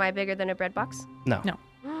 Am I bigger than a bread box? No. No.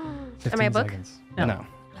 Am I a book? No. No.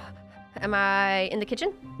 Am I in the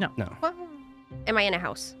kitchen? No. Am I in a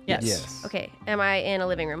house? Yes. Yes. Okay. Am I in a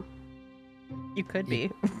living room? You could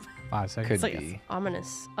be. 5 seconds. Could So, yes. be.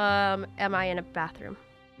 Ominous. Am I in a bathroom?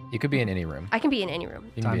 You could be in any room. I can be in any room.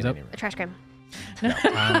 You can be Time's in up. any room. A trash can.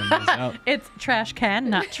 Time is up. It's trash can,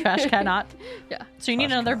 not trash cannot. Yeah. So you need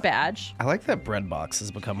another badge. I like that bread box has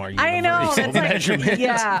become our I know. universal That's like, measurement.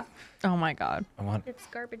 yeah. Oh my god. I want It's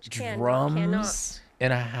garbage can. drums Cannot.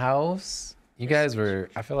 in a house. You guys were.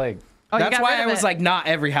 I feel like. Oh, you That's got why rid I of was it. like, not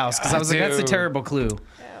every house, because I was like, that's a Dude. terrible clue.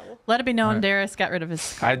 Let it be known, Darius got rid of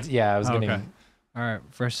his I was Okay. getting. All right,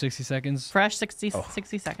 fresh 60 seconds. fresh 60 Oh.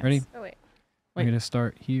 60 seconds. Ready? Oh wait. We're Wait. gonna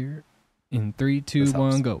start here in 3, 2, This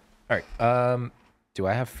 1, helps. go. All right. Do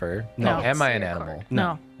I have fur? No. Am I an Your animal? card.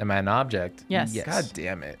 No. Am I an object? Yes. Yes. God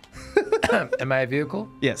damn it. Am I a vehicle?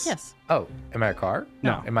 Yes. Yes. Oh, am I a car?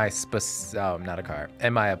 No. Am I Oh, I'm not a car.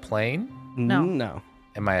 Am I a plane? No. No.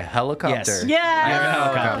 Am I a helicopter? Yeah. I'm a Yeah.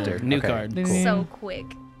 helicopter. New Okay, card. Ding, cool. ding. So quick.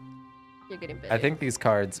 You're getting bit. I think these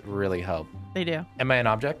cards really help. They do. Am I an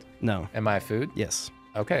object? No. Am I food? Yes.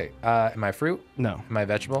 Okay. Am I fruit? No. Am I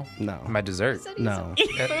vegetable? No. Am I dessert? No.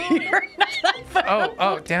 You're not a food.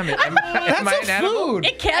 Oh, damn it. Am I an animal? Food.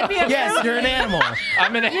 It can't be a Yes, food. you're an animal.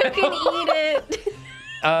 I'm an You animal. can eat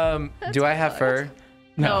it. Do I have fur?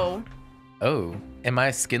 No. Oh. Am I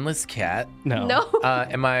a skinless cat? No. No.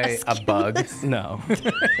 Am I a bug? No. A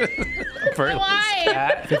furless Why?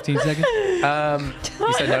 cat? 15 seconds.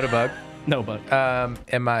 You said no to bug. No, but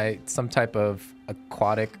Am I some type of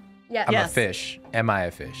aquatic? Yeah. I'm Yes. a fish. Am I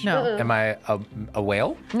a fish? No. Am I a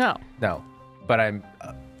whale? No. No. But I'm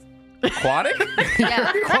aquatic?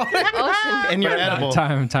 Yeah. Ocean. and you're edible.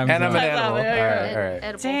 Time and I'm up. an animal. All right, all right.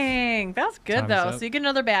 Edible. Dang, that was good Time's though. up. So you get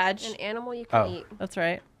another badge. An animal you can Oh. eat. That's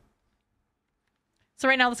right. So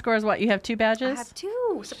right now the score is what? You have 2 I badges? have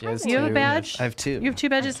 2. Surprisingly. You have a Two. badge? I have 2. You have 2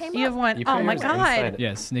 badges? came You have up. 1. You put Oh my yours god. inside it.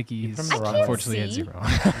 Yes, Nikki's from the wrong one. unfortunately had see. 0.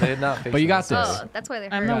 They did not fix But you it. got this. Oh, that's why they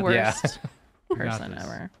I'm hurt. the Yeah. worst got person this.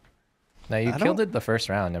 ever. No, you I killed don't- it the first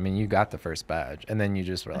round. I mean, you got the first badge, and then you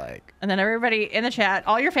just were like, And then everybody in the chat,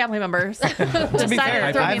 all your family members, decided to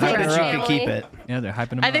I throw me in the voted trash. you could keep it. Yeah, they're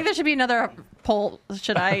hyping him I up. think there should be another poll.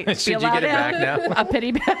 Should I be Should you allowed get it to back have now? a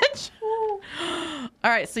pity badge? All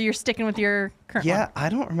right, so you're sticking with your current Yeah, one. I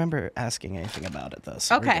don't remember asking anything about it though.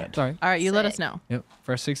 So we're Okay. good. Sorry. All right, you let us Sick. know. Yep.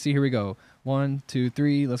 Fresh 60. Here we go. 1, 2,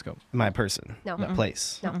 3. Let's go. My person. No.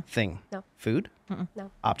 Place. No. Thing. No. Food. No.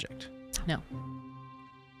 Object. No.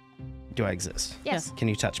 Do I exist? Yes. Can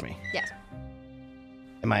you touch me? Yes.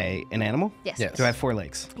 Am I an animal? Yes. Yes. Do I have 4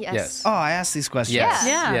 legs? Yes. yes. Oh, I asked these questions. Yes.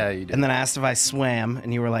 Yeah. Yeah, you did. And then I asked if I swam,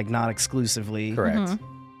 and you were like, not exclusively. Correct.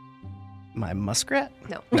 Am I a muskrat?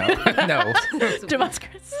 No. No. No. Do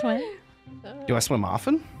muskrats swim? Do I swim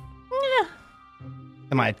often? Yeah.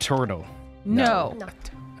 Am I a turtle? No. No.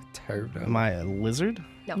 Turtle. Am I a lizard?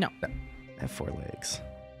 No. No. I have 4 legs.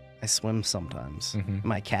 I swim sometimes. Mhm.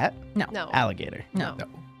 Am I a cat? No. No. Alligator. No. No.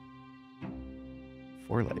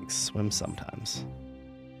 4 legs. Swim sometimes.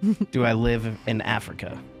 Do I live in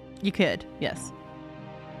Africa? You could. Yes.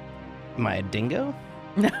 Am I a dingo?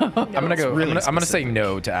 No. I'm gonna go. really I'm gonna say specific.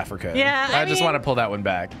 no to Africa. Yeah, I, I just mean- want to pull that one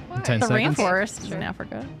back. 10 The seconds. rainforest is in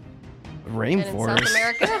Africa. And in South Rainforest.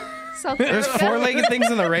 America. South There's America. 4-legged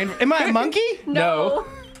things in the rain. Am I a monkey? No.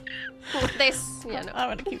 Yeah, no. I'm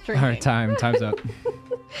gonna keep All drinking. right, time's up.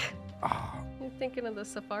 You're thinking of the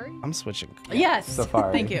safari? I'm switching. Yes.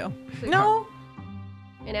 Safari. Thank you. No.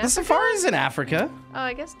 In The Africa? safari's in Africa. Oh,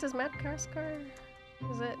 I guess does Madagascar?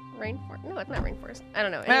 Is it rainforest? No, it's not rainforest. I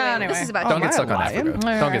don't know. Well, Anyway, this anyway. is about Oh, Don't you. get stuck on lion? Africa.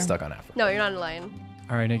 Don't get stuck on Africa. No, you're not a lion.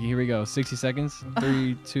 All right, Nikki, here we go. 60 seconds.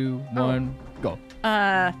 3, 2, 1, go.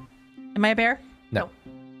 Am I a bear? No.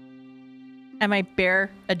 Am I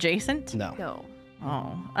bear adjacent? No. No.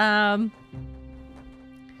 Oh.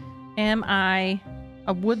 Am I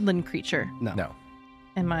a woodland creature? No. No.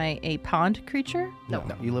 Am I a pond creature? No.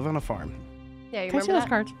 You live on a farm. Yeah, you Can I see remember those that?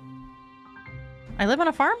 cards? I live on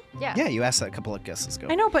a farm? Yeah. Yeah, you asked that a couple of guesses ago.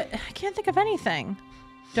 I know, but I can't think of anything.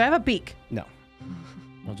 Do I have a beak? No.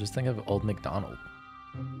 Well, just think of Old MacDonald.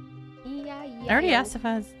 Yeah, I already asked if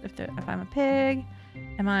I'm a pig.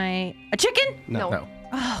 Am I a chicken? No. No.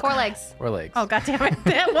 Oh, 4 legs. 4 legs. Oh, God damn it.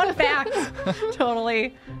 That one fact.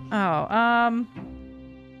 Totally. Oh,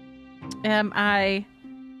 am I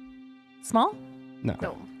small? No.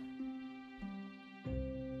 No.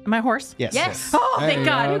 Am I a horse? Yes. Yes. Oh, There thank you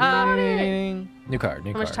God. go. Ding, ding, ding, New card. New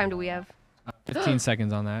How card. much time do we have? ding. 15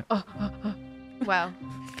 seconds on that. Wow.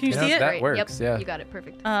 Can you Yeah, see it? that Great. works, Yep. yeah. You got it.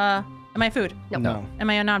 Perfect. Am I food? No. No. Am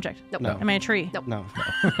I an object? Nope. No. Am I a tree? Nope. No.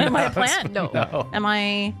 Am I a plant? No. No. Am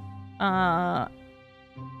I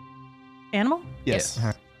animal? Yes.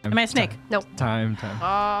 Am I a snake? Time.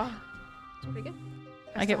 That's pretty good.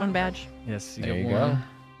 I get one badge. Yes, you There got you one. go.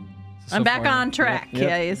 I'm back on track,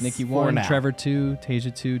 guys. Nikki For 1, now. Trevor 2,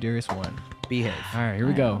 Tasia 2, Darius 1. Behave. All right, here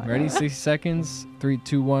we go. Ready? 60 seconds. 3,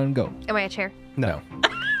 2, 1, go. Am I a chair? No.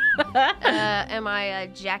 Am I a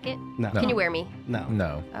jacket? No. Can you wear me? No.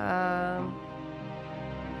 No.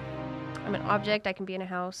 I'm an object. I can be in a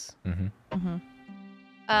house. Mm-hmm.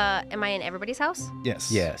 Am I in everybody's house?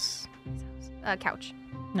 Yes. Yes. Couch.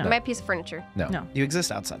 No. Am I a piece of furniture? No. No. You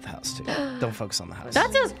exist outside the house too. Don't focus on the house.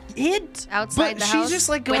 That's a hint Outside but the she's house? just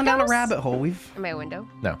like going down a Windows? rabbit hole. We've. Am I a window?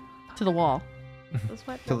 No. to the wall. That's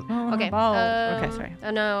what? To the- Okay. Okay, sorry.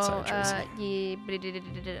 No.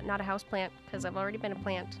 Sorry, Not a house plant because I've already been a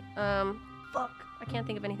plant. Fuck. I can't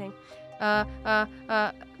think of anything.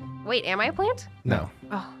 Wait. Am I a plant? No.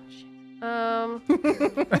 Oh shit.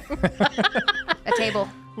 A table.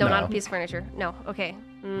 No, not a piece of furniture. No. Okay.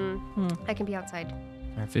 I can be outside.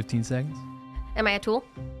 All right, 15 seconds. Am I a tool?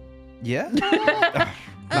 Yeah.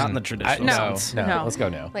 Not in the traditional No. sense. No. No. Let's go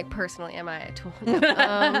now. Like personally, am I a tool?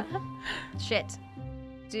 No. Shit.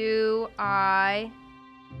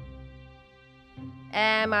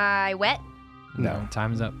 Am I wet? No.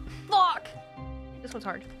 Time's up. Fuck. This one's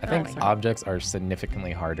hard. I think sorry. objects are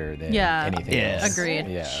significantly harder than Yeah. anything Yeah. else. Agreed.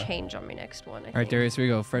 Yeah. Change on my next one. All right, Darius, here we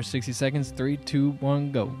go. Fresh 60 seconds. 3, 2,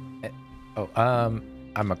 1, go. Oh,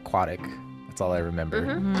 I'm aquatic. That's all I remember.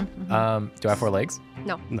 Mm-hmm. Do I have 4 legs?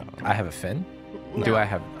 No. I have a fin. No. Do I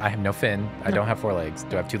have no fin. I don't have 4 legs.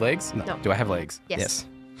 Do I have 2 legs? No. No. Do I have legs? Yes.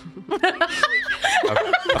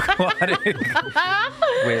 Aquatic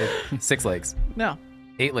with 6 legs. No.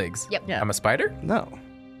 8 legs. Yep. Yeah. I'm a spider? No.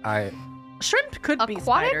 Shrimp could be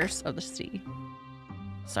Aquatic? spiders of the sea.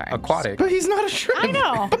 Sorry. I'm Aquatic. But he's not a shrimp. I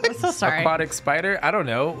know. I'm so sorry. Aquatic spider? I don't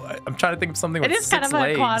know. I'm trying to think of something with It is 6 kind of an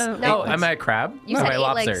legs. aquatic- No. Oh, am I a crab? You am said I a 8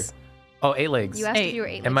 lobster? legs. Oh, 8 legs. You asked if 8. you were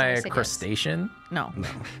 8 Am legs. I and a said crustacean? No.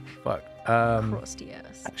 Fuck. Crusty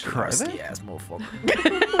ass. Crusty ass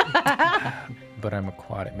motherfucker. But I'm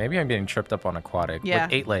aquatic. Maybe I'm getting tripped up on aquatic. Yeah.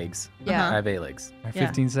 With 8 legs. Yeah. I have 8 legs. All right, Yeah.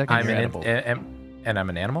 15 seconds. I'm You're an edible. and I'm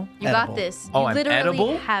an animal? You Edible. got this. Oh, You I'm literally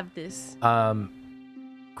edible? have this.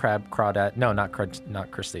 Crab, crawdad. No, not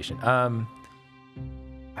crustacean.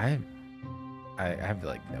 I have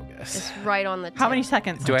like no guess. It's right on the tip. How many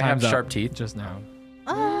seconds? Do I have Time's up. sharp teeth? Just now.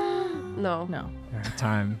 No. No. All right,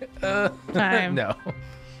 time. Time. No.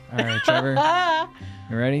 All right, Trevor.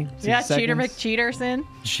 You ready? 60 Yeah, seconds. Cheater McCheaterson.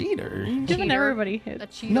 Cheater. Giving Cheater. everybody A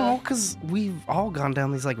hits. cheetah. No, because we've all gone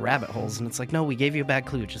down these like rabbit holes, and it's like, no, we gave you a bad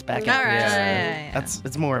clue. Just back All out. right. Yeah. Yeah. That's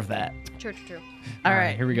it's more of that. True. All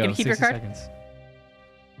right. Here we go. You gonna keep 60 your card? seconds.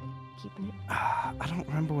 Keeping it. I don't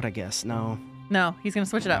remember what I guessed. No. No, he's gonna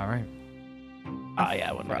switch it All up. right. Oh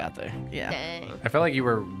yeah, when we got there. Yeah. Dang. I felt like you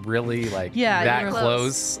were really like Yeah, that you were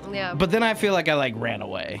close. Yeah. But then I feel like I like ran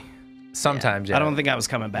away. Sometimes, yeah. I don't think I was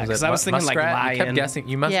coming back Was because it I was thinking like muskrat? You kept lion. guessing.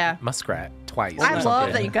 You muskrat twice. I or love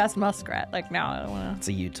something. that you guessed muskrat. Like now I don't wanna. It's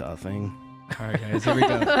a Utah thing. All right, guys. Here we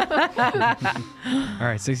go. All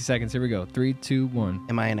right, 60 seconds. Here we go. 3, 2, 1.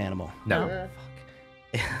 Am I an animal? No.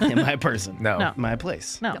 Am I a person? No. No. Am I a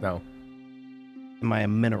place? No. No. Am I a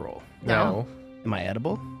mineral? No. Am I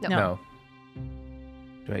edible? No. No.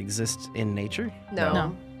 Do I exist in nature? No.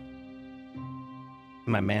 No.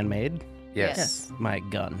 Am I man-made? Yes. Am I a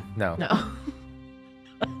gun? No. No.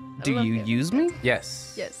 Do love you it. use me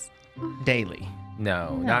Yes. Yes. daily?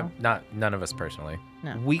 No. No. Not none of us personally.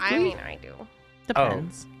 Weekly? I mean, I do.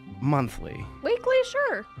 Depends. Monthly? Weekly,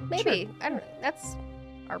 sure. Maybe. I don't. That's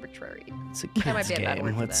arbitrary. It's a That might kid's be a bad word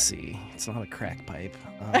game. for Let's that. see. It's not a crack pipe.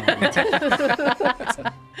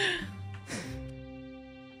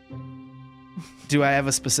 Do I have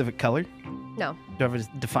a specific color? No. Do I have a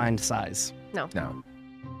defined size? No. No.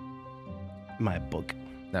 Am I a book?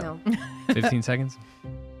 No. 15 seconds.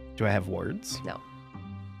 Do I have words? No.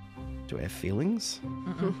 Do I have feelings?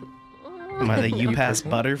 Am I the you pass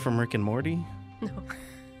butter from Rick and Morty?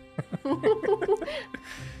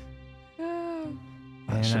 I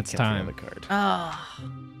And should've that's kept the time. other card. Oh.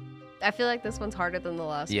 I feel like this one's harder than the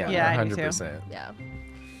last Yeah. one. Yeah, I do too. 100%. Yeah.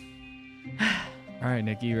 All right,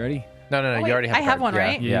 Nikki, you ready? No. Oh, You wait, already have. I a have card. one,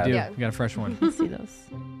 right? Yeah, you do. Yeah. You got a fresh one. Let's see those.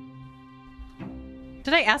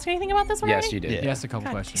 Did I ask anything about this one? Yes, already? you did. Yeah. You asked a couple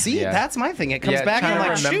questions. See, Yeah. that's my thing. It comes Yeah, back and I'm trying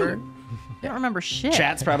like, to remember. shoot. I don't remember shit.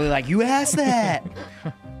 Chat's probably like, you asked that.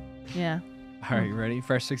 Yeah. All right, you ready?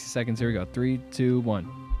 Fresh 60 seconds. Here we go. 3, 2, 1.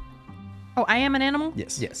 Oh, I am an animal?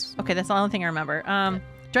 Yes. Yes. Okay, that's the only thing I remember. Do I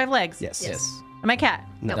have legs? Yes. Yes. Am I a cat?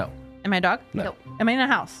 No. No. Am I a dog? No. Nope. Am I in a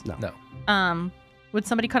house? No. No. Would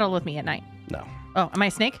somebody cuddle with me at night? No. Oh, am I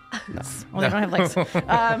a snake? No. Well, I don't have legs.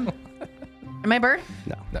 Am I a bird?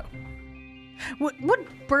 No. No. Would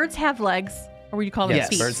birds have legs? Or would you call them Yes.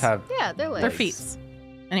 feet? Birds have. Yeah, they're legs. They're feet.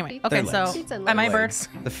 Anyway, Feet. okay, They're so legs. Feet and am I a bird? legs.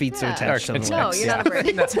 The feet are Yeah. attached to the No, legs. No, you're not a bird.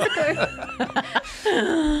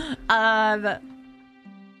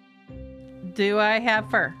 Do I have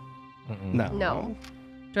fur? No. No.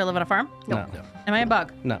 Do I live on a farm? No. Am I a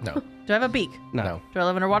bug? No. No. Do I have a beak? No. Do I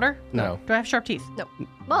live underwater? No. Do I have sharp teeth? No.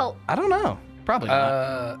 Well, I don't know. Probably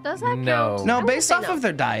not. does that no. count? No, I'm gonna based say off no. of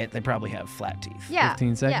their diet, they probably have flat teeth. Yeah.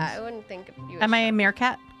 15 seconds. Yeah, I wouldn't think of you. Am I a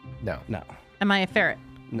meerkat? No. No. Am I a ferret?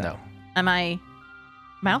 No. Am I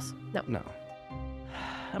mouse? No.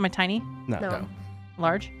 Am I tiny? No. No.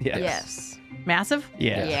 Large? Yes. Yes. Massive?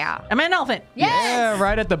 Yeah. Yeah. Am I an elephant? Yes. Yeah,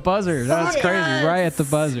 right at the buzzer. That was crazy. Yes. Right at the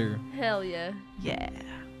buzzer. Hell yeah. Yeah.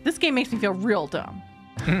 This game makes me feel real dumb.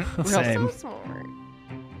 Same. So smart.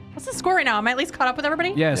 What's the score right now? Am I at least caught up with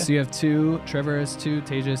everybody? Yes, you have 2. Trevor has 2.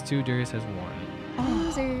 Tasia has 2. Darius has 1.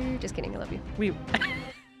 Loser. Just kidding. I love you. We.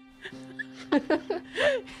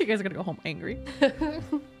 You guys are gonna go home angry.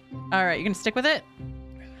 All right, you gonna stick with it?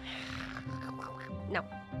 No.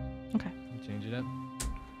 Okay. Change it up.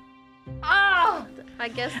 Oh, I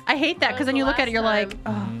guess. I hate that because then you look at it, you're like,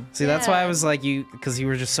 oh, See, that's why I Yeah. was like because you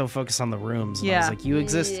were just so focused on the rooms. And I Yeah. was like, you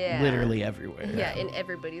exist Yeah. literally everywhere. Yeah, in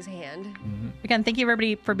everybody's hand. Again, thank you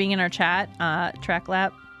everybody for being in our chat. Track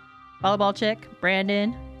Lap, Volleyball Chick,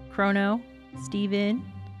 Brandon, Chrono, Steven,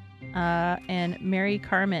 and Mary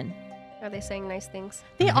Carmen. Are they saying nice things?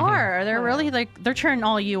 They are. They're really they're cheering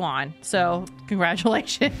all you on. So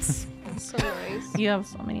congratulations. So nice. You have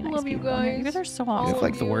so many nice Love you people. You guys. guys are so You awesome. have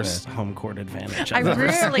like the worst home court advantage. I I've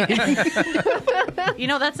ever seen. really. You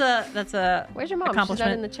know that's a Where's your mom? She's accomplishment.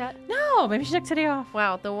 not in the chat. No, maybe she took today off.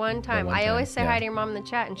 Wow, the one time. one I time, always say yeah. hi to your mom in the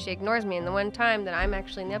chat and she ignores me. And the one time that I'm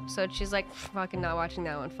actually in the episode, she's like, fucking not watching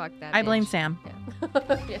that one. Fuck that. I blame bitch." Sam.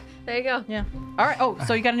 Yeah. Yeah. There you go. Yeah. All right. Oh,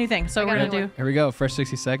 so you got a new thing. So I we're got a gonna new do. Here we go. First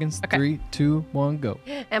 60 seconds. Okay. 3, 2, 1, go.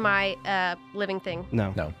 Am I a living thing?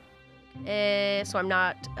 No. No. So I'm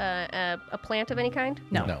not a plant of any kind?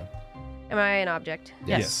 No. No. Am I an object?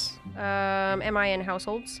 Yes. Am I in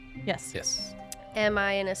households? Yes. Yes. Am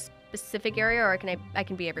I in a specific area or I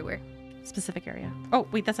can be everywhere? Specific area. Oh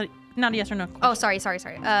wait, that's not a yes or no. Oh, sorry.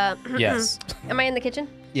 Yes. Am I in the kitchen?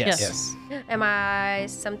 Yes. Yes. Am I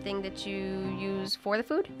something that you use for the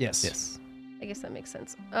food? Yes. Yes. I guess that makes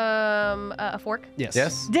sense. A fork? Yes.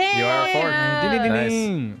 Yes. Damn. You are a fork. Ding, ding, ding, Nice.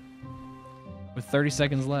 ding. With 30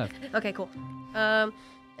 seconds left. Okay, cool. Am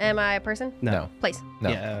I a person? No. Place? No.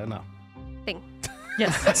 Yeah. No. Thing?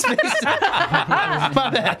 Yes. My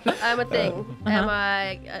bad. I'm a thing. Am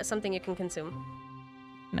I something you can consume?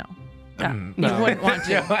 No. Mm, You wouldn't want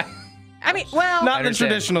to. I mean, well, Not in the Understand.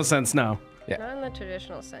 traditional sense. No. Yeah. Not in the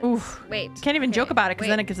traditional sense. Oof. Wait. can't even joke okay, about it because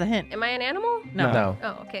then wait. it gives a hint. Am I an animal? No. No.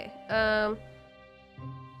 Oh, okay.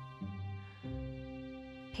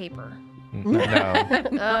 Paper.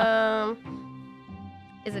 No.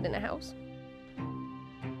 Is it in a house?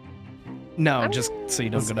 No. Just so you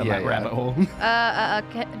don't go down Yeah, that yeah. rabbit hole.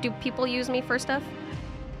 Do people use me for stuff?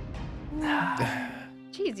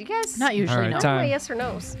 Jeez, you guys. Not usually. All right, No. What are time. my yes or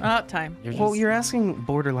no's? Time. Well, you're asking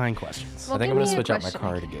borderline questions. Well, I think give I'm gonna me a switch out my question.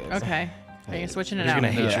 card again. Okay. Are you switching it You're out?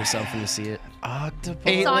 gonna hate Yeah. yourself when you see it. Octopus.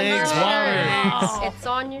 Eight It's on your legs, shirt. water. It's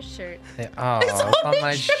on your shirt. Oh, it's on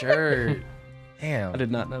my shirt. Damn. I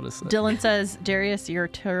did not notice that. Dylan says, Darius, you're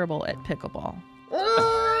terrible at pickleball.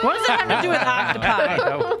 What does that have to do with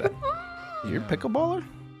octopi? You're a pickleballer?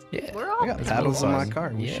 Yeah. We're all I got Let's paddles move on my on. car.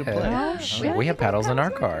 We Yeah. should play. Oh, shit. We have paddles in our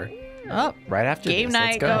car. Oh, Right after Game this.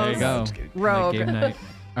 night Let's go. goes. There you go. rogue. Game night.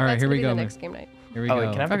 All right, That's here we gonna go. be the man. next game night. Here we Oh, go.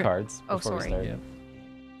 wait, can I have the Okay. cards? Oh, before we sorry. start? Yep.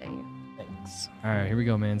 Thank you. Thanks. All right, here we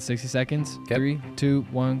go, man. 60 seconds. Okay. 3, 2,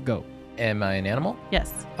 1, go. Am I an animal?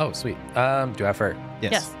 Yes. Oh, sweet. Do I have fur?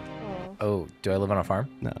 Yes. Oh, do I live on a farm?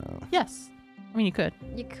 No. Yes. I mean, you could.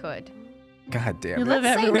 You could. God damn You it. live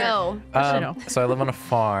Let's say everywhere. no. Actually, no. So I live on a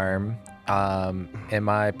farm. Am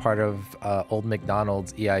I part of Old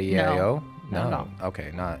McDonald's E-I-E-I-O? No. No.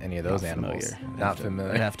 Okay, not any of those Not animals. familiar. Not I'd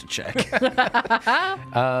familiar. have to check.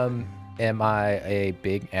 Am I a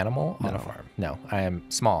big animal on a No. farm? No, I am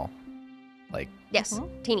small, like Yes.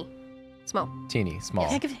 Teeny. Small. teeny, small.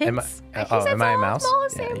 Yeah, give Am I, hints. oh, am I a mouse? Small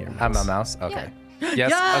as Yeah, Sam. you're a I'm a mouse. mouse. Okay. Yes.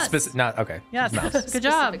 Yes! A specific. Not okay. Yes. Mouse. Good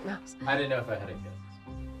job. Specific mouse. I didn't know if I had a guess.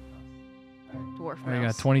 Dwarf All right, you got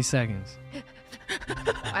mouse. 20 seconds.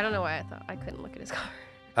 I don't know why I thought I couldn't look at his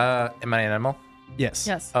card. Am I an animal? Yes.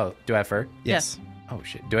 Yes. Oh, do I have fur? Yes. Oh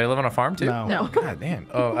shit. Do I live on a farm too? No. No. God damn.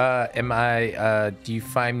 Oh, am I? Do you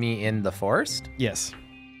find me in the forest? Yes.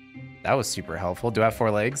 That was super helpful. Do I have 4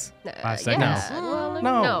 legs? 5 seconds. Yeah. Well,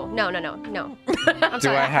 No. no. I'm Do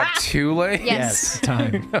sorry. I have 2 legs? Yes.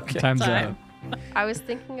 Time. Okay. Time's Time. up. I was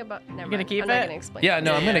thinking about. Never gonna mind. keep I'm not it? gonna explain. Yeah,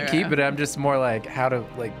 no, I'm gonna Yeah. keep it. I'm just more like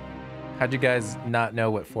how'd you guys not know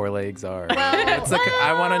what 4 legs are? Well, It's like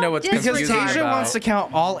I want to know what's just Because confusing retard. Tasia about. wants to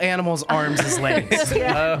count all animals' arms as legs.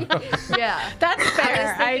 Yeah. Oh, Yeah. That's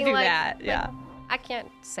fair. I thinking, do like- that. Yeah. I can't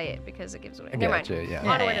say it because it gives away. I Never mind. gotcha, yeah.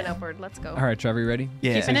 Onward and upward. Let's go. All right, Trevor, you ready?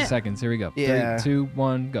 Yeah. Keeping 60 it. seconds. Here we go. Yeah. 3, 2,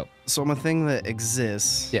 1, go. So I'm a thing that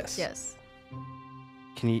exists. Yes. Yes.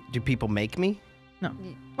 Do people make me? No.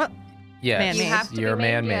 What? Yes. Man-made. You have to You're be made,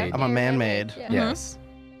 yeah. man-made. I'm a You're man-made. Yeah. Yes.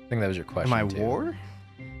 I think that was your question. Am I too. war?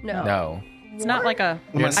 No. No. It's not like a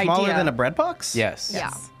Am I smaller idea. than a bread box? Yes.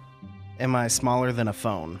 Yeah. Am I smaller than a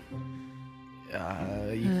phone?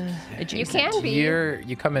 You Adjacent. can be.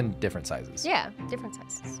 You come in different sizes. Yeah, different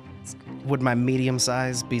sizes. It's good. Would my medium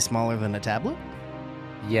size be smaller than a tablet?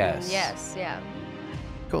 Yes. Yes, yeah.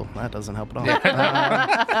 Cool. That doesn't help at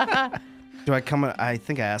all. Do I come in, I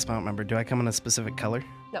think I asked, but I don't remember. Do I come in a specific color?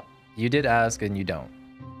 No. You did ask and you don't.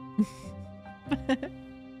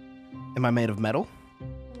 Am I made of metal?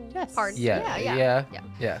 Yes. Hard. Yeah. Yeah.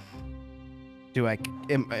 Yeah. Do I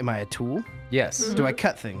am I a tool? Yes. Do I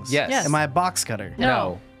cut things? Yes. Yes. Am I a box cutter?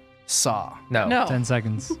 No. Saw. No. No. 10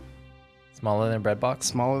 seconds. Smaller than a bread box?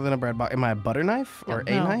 Smaller than a bread box. Am I a butter knife or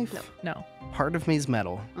a No. knife? No. Part of me is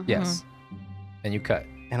metal, Yes. And you cut.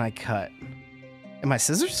 and I cut. Am I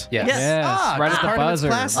scissors? Yes. Yes. Yes. Ah, right at part the of it's buzzer.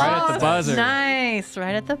 Right plastic. at the buzzer. Nice.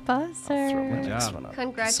 Right at the buzzer. Good Next job. one up.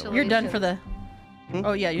 Congratulations. You're done for the. Hmm?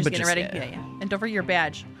 Oh yeah, you're just But getting just- ready. yeah. Yeah, yeah. And don't forget your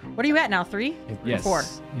badge. What are you at now? 3? Yes. 4.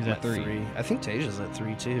 He's at 3. I think Taja's at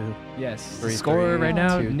 3 too. Yes. 3, Score 3, right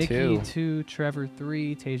now: 2, Nikki 2. 2, Trevor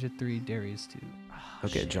 3, Tasia 3, Darius 2.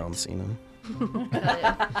 Okay, John Cena.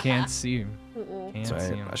 Can't see him. Can't Sorry,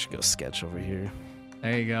 see him. I should go sketch over here.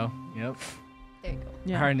 There you go. Yep. There you go.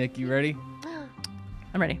 Yeah. All right, Nick, you ready?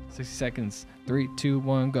 I'm ready. 60 seconds. 3, 2,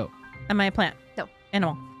 1, go. Am I a plant? No.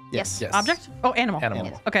 Animal. Yes. Yes. Object? Oh, animal.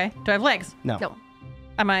 Animal. Okay. Do I have legs? No. No.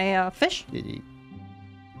 Am I a fish?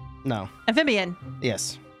 No. Amphibian?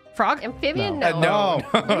 Yes. Frog? Amphibian? No. No. No.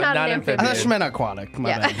 You're not Not an I amphibian. thought she meant aquatic. My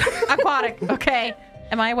Yeah. bad. Aquatic. Okay.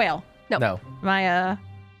 Am I a whale? No. No. Am I a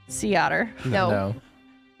sea otter? No. No.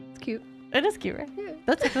 It's cute. It is cute, right? Yeah.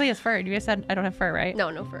 That's technically his fur. You guys said I don't have fur, right?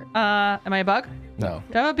 No, no fur. Am I a bug? No.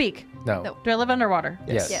 Do I have a beak? No. No. Do I live underwater?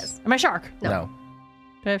 Yes. Yes. Am I a shark? No.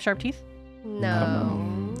 Do I have sharp teeth?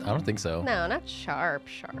 No. I don't think so. No, not sharp.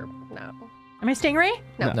 No. Am I a stingray?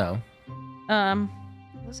 No. No.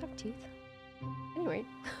 Those have teeth. Anyway.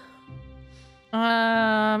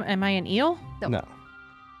 Am I an eel? No.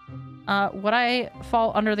 Would I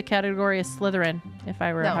fall under the category of Slytherin if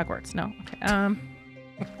I were No. at Hogwarts? No. Okay.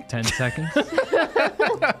 10 seconds.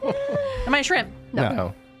 Am I a shrimp?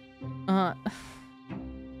 No. I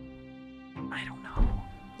don't know.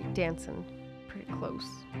 You're dancing pretty close.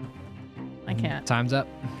 I can't. Time's up.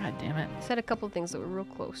 God damn it. You said a couple things that were real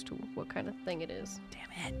close to what kind of thing it is.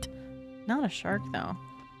 Damn it. Not a shark though.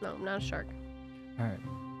 No, not a shark. All right.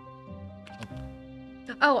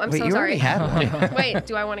 Oh, I'm Wait, so you sorry. already had one. Wait,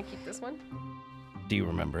 do I want to keep this one? Do you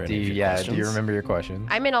remember any Do of you, your yeah, questions? do you remember your question?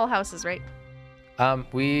 I'm in all houses, right?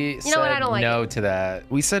 We You know what, I said don't like no to that.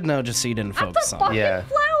 We said no just so you didn't I'm the focus on fucking it. Yeah.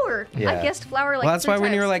 flower. I Yeah. guessed flower like Well, that's 3 why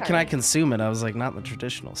when you were times. like, can I Sorry. consume it? I was like, not in the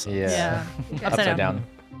traditional sense. Yeah. Upside down.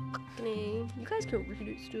 You guys can read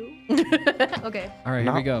it still. Okay. All right,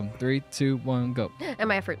 here we No. go. 3, 2, 1, go. Am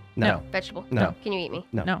I a fruit? No. Vegetable? No. Can you eat me?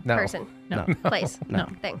 No. No. No. Person? No. Place? No.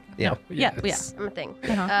 Thing? Yeah. Yeah. Yes. I'm a thing.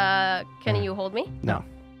 Uh-huh. Can you hold me? No.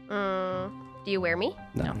 Do you wear me?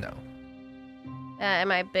 No. No.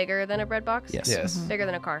 Am I bigger than a bread box? Yes. Yes. Bigger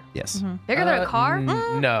than a car? Yes. Bigger than a car?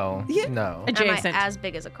 No. Yeah. No. Adjacent. Am I as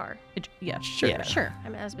big as a car? Yeah. Sure. Yeah. Sure.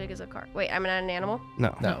 I'm as big as a car. Wait, I'm not an animal?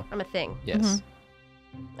 No. No. I'm a thing. Yes.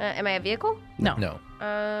 Am I a vehicle? No. No.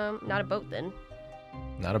 Not a boat then.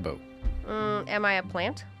 Not a boat. Am I a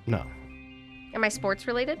plant? No. Am I sports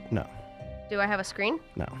related? No. Do I have a screen?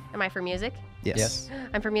 No. Am I for music? Yes. Yes.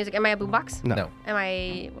 I'm for music. Am I a boombox? No. No.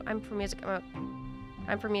 I'm for music.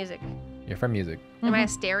 I'm for music. You're from music. Am I a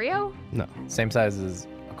stereo? No. Same size as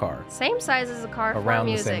a car. Same size as a car for Around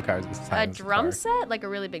the music. same car. A drum set? Like a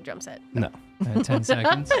really big drum set. No. 10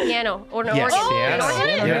 seconds. Piano. Or an Yes. organ. Piano. An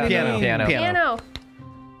organ? Yeah, piano. Piano. Piano.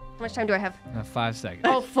 How much time do I have? 5 seconds.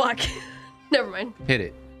 Oh, fuck. Never mind. Hit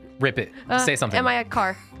it. Rip it. Say something. Am I a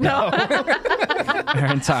car? No.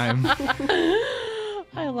 Aaron, time.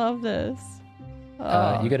 I love this.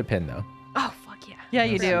 You get a pin though. Oh, fuck yeah. Yeah,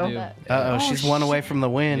 you Yes, do. you Uh-oh, she's one away from the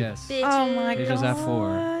win. Yes. Bitches. Oh my god. Taja's at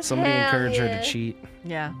 4. Somebody Hell encourage her yeah. to cheat.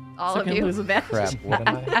 Yeah. All so of can you. lose with that. Crap. What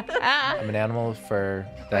am I? I'm an animal of fur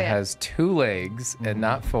that yeah. has 2 legs and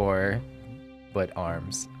not 4, but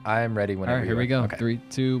arms. I am ready All whenever right, here you we are. go. Okay. 3,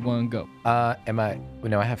 2, 1, go. Am I?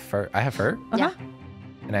 No, I have fur. I have fur. Yeah.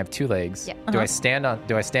 And I have 2 legs. Yeah. Do I stand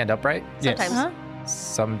upright? Yes. Sometimes. Uh-huh.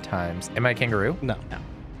 Sometimes. Am I a kangaroo? No.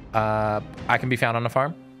 I can be found on a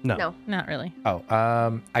farm. No. No. Not really.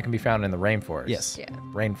 I can be found in the rainforest. Yes. Yeah.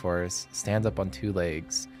 Rainforest stands up on 2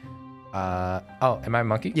 legs. Oh, am I a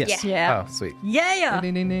monkey? Yes. Yeah. Oh, sweet. Yeah.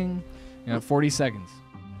 Ding, ding, ding. You got 40 seconds.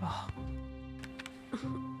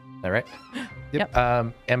 All right. Yep.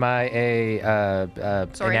 Am I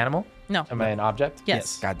an Sorry. animal? No. Am I an object?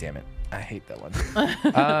 Yes. God damn it. I hate that one.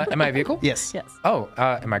 Am I a vehicle? Yes. Yes. Oh,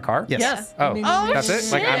 am I a car? Yes. Yes. Oh, Oh, that's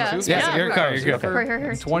it? Like, I'm shit. choosing? Yes, you're a car. You're good.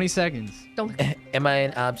 Hurry. 20 seconds. Don't. Am I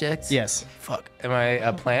an object? Yes. Fuck. Am I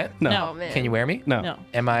a plant? No. Oh, man. Can you wear me? No. No.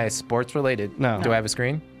 Am I sports related? No. Do I have a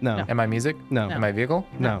screen? No. Am I music? No. Am I a vehicle?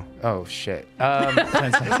 No. Oh, shit. 10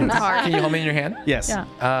 seconds. Can you hold me in your hand? Yes.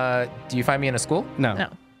 Yeah. Do you find me in a school? No. No.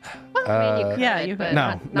 I mean, you could, yeah, you but could.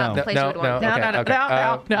 No, not the no. place No, you would want. no. No, Okay, no, no,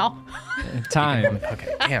 okay. no. Time.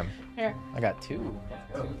 Okay, damn. Here. I got 2.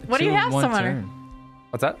 What do you Two in have, one Summoner? turn.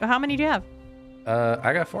 What's that? How many do you have?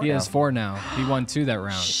 I got 4 He now. has 4 now. He won 2 that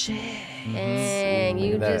round. Shit. And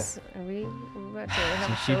you Look at that. just are we about to have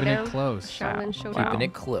a She's keeping showdown? it close. Showdown, showdown. Keeping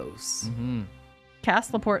it close. Mm-hmm.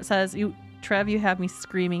 Cass Laporte says, Trev, you have me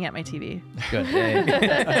screaming at my TV. Good. Hey.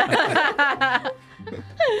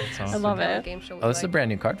 I love it. Game show Oh, this is a brand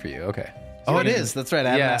new card for you. Okay. Oh, it is. That's right. I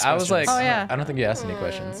haven't Yeah, asked I was like, questions. Oh, yeah. I don't think you asked any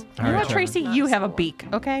questions. You know All what, right, Tracy? Not You have a so. beak,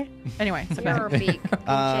 okay? Anyway, so go You're a ahead. beak.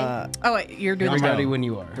 Uh, Oh, wait, you're doing I'm the ready when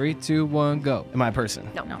you are. 3, 2, 1, go. Am I a person?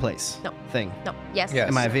 No. Place? No. Thing? No. Yes. Yes.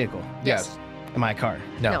 Am I a vehicle? Yes. Am I a car?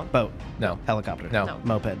 No. No. Boat? No. Helicopter? No. No.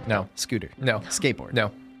 Moped? No. Scooter? No. Skateboard?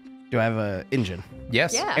 No. Do I have a engine?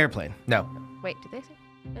 Yes. Yeah. Airplane? No. Wait, did they say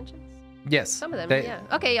engines? Yes. Some of them, They- yeah.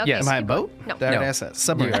 Okay. Yes. Am I a boat? No. Did I already No. ask that? You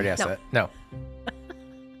Submarine? already asked No. that. No.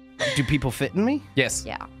 Do people fit in me? Yes.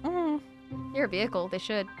 Yeah. Mm, You're a vehicle. They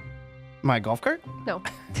should. Am I a golf cart? No.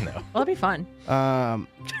 No. well, it'd be fun. I'm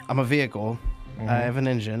a vehicle. I have an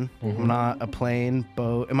engine. I'm not a plane,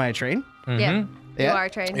 boat. Am I a train? Yeah. Mhm. You Yeah. are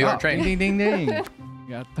trained. You are Oh. trained. Ding, ding, ding. You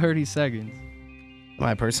got 30 seconds. Am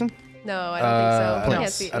I a person? No, I don't think so. no. You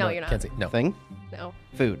can't see. I No, don't- you're not. Can't see. No. Thing? No.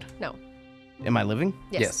 Food? No. Am I living?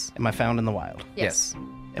 Yes. Yes. Am I found in the wild? Yes.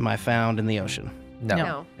 Am I found in the ocean? No. No.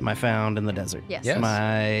 No. Am I found in the desert? Yes. Yes. Am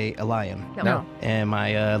I a lion? No. No. Am I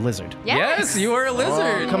a lizard? Yes, you are a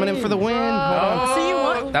lizard. Coming in for the win. Hold on. Oh, So you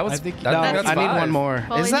won. That was. I think- that, No, that's I need 5. one more.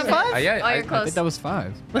 Well, Is that you- 5? Yeah. Oh, you're I close. think that was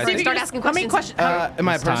 5. Let's see if you Start can asking how many questions. questions? Am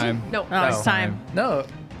I a It's person? time. No. No, it's time. No,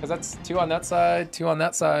 because that's 2 on that side, 2 on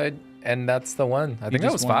that side, and that's the one. I think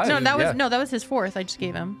that was just won 5. No, that was yeah. no, that was his 4th. I just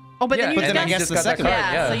gave him. Oh, but Yeah, then you and just then I got guess just the got that second card,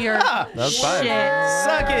 yeah, yeah. so you're That was 5. shit.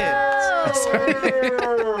 Suck it.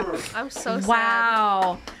 I'm so sad.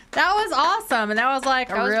 Wow, that was awesome, and that was like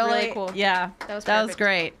That a was really, really cool. Yeah, That was that was perfect.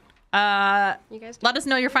 great. You guys. Let us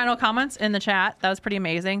know your final comments in the chat. That was pretty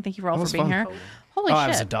amazing. Thank you for all That for was being fun. here. Holy Oh, shit! I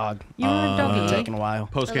was a dog. You were a doggy. Taking a while.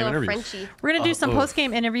 Post game A little interviews. Frenchie. We're gonna do some oof. post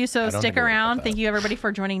game interviews, so I don't stick think we're gonna around. put Thank that. you everybody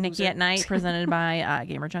for joining Nikki at Night, presented by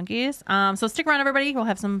Gamer Junkies. So stick around, everybody. We'll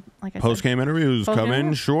have some like I said. Post game interviews Post-game coming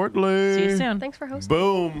interviews. shortly. See you soon. Thanks for hosting.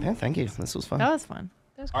 Boom. Yeah, thank you. This was fun. That was fun.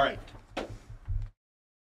 That was All great. right.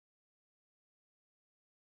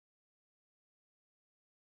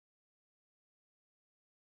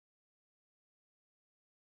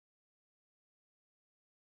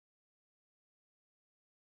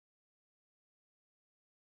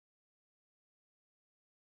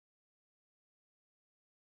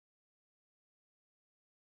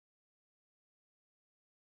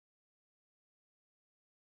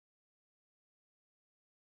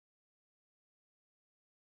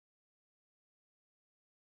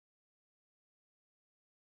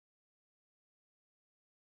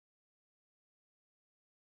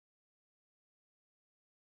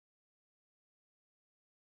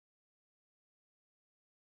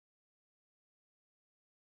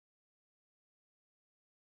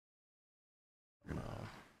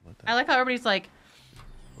 I like how everybody's like,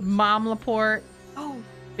 Mom Laporte, oh,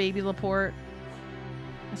 Baby Laporte.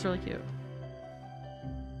 That's really cute.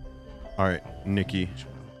 All right, Nikki,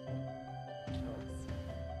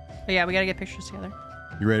 But yeah, we gotta get pictures together.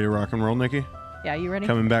 you ready to rock and roll, Nikki? Yeah, you ready?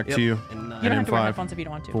 Coming back Yep. to you. And, You don't And in have to wear 5, headphones if you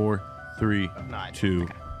don't want to. 4, 3, No, 2,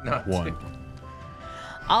 No, 1.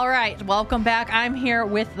 All right, welcome back. I'm here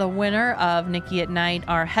with the winner of Nikki at Night,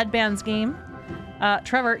 our Headbands game.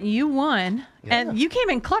 Trevor, you won, and you came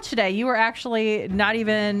in clutch today. You were actually not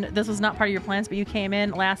even, this was not part of your plans, but you came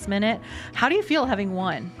in last minute. How do you feel having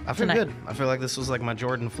won I feel tonight? good. I feel like this was like my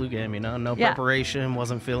Jordan flu game, you know? No Yeah. preparation,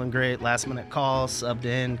 wasn't feeling great. Last minute call, subbed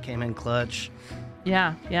in, came in clutch.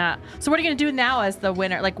 Yeah, yeah. So what are you going to do now as the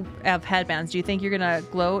winner, like, of Headbands? Do you think you're going to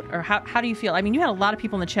gloat, or how do you feel? I mean, you had a lot of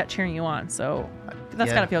people in the chat cheering you on, so that's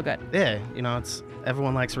Yeah. got to feel good. Yeah, you know, it's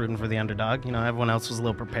everyone likes rooting for the underdog. You know, everyone else was a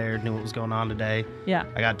little prepared, knew what was going on today. Yeah.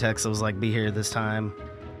 I got text that was like, be here this time.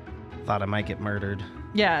 Thought I might get murdered.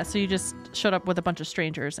 Yeah, so you just showed up with a bunch of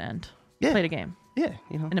strangers and Yeah. played a game. Yeah,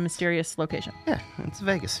 you know. in a mysterious location. Yeah, it's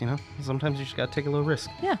Vegas, you know. Sometimes you just gotta take a little risk.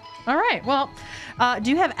 Yeah. All right. Well, do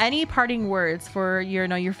you have any parting words for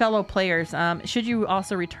your fellow players? Should you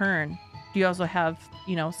also return? Do you also have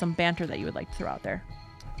some banter that you would like to throw out there?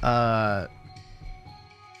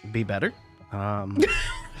 Be better.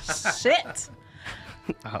 Shit.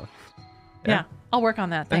 Oh, Yeah, I'll work on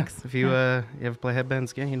that. Thanks. If you you ever play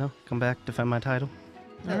Headbanz again, come back, defend my title.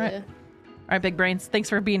 All right. All right, Big Brains. Thanks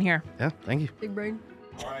for being here. Yeah, thank you. Big brain.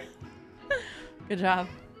 Good job.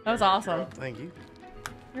 That was awesome. Thank you.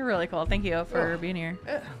 You're really cool. Thank you for being here.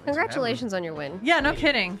 Congratulations on your win. Yeah, no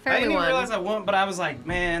kidding. I Fairly didn't even won. realize I won, but I was like,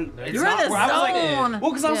 man, it's You're in not. the I was like, zone.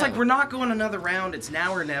 well, because I was Yeah. like, we're not going another round. It's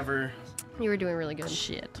now or never. You were doing really good.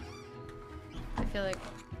 Shit. I feel like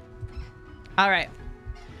All right.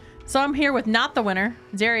 So I'm here with not the winner,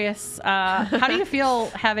 Darius. How do you feel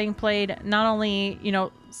having played not only,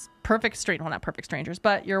 not perfect strangers,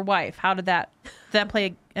 but your wife? How did that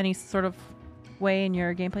play any sort of way in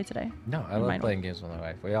your gameplay today? No, I love playing games with my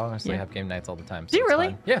wife. We honestly have game nights all the time. So Do you it's really?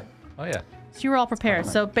 fun. Yeah. Oh yeah. So you were all prepared.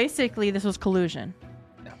 So basically, this was collusion.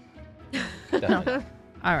 Definitely. not.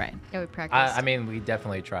 All right. yeah, we practiced. I mean, we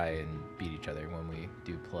definitely try and beat each other when we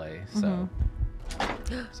do play. So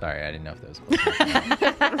sorry, I didn't know if that was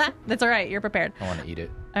close. That's all right. You're prepared. I want to eat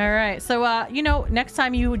it. All right. So, next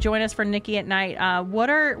time you join us for Nikki at Night, what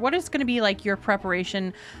is going to be like your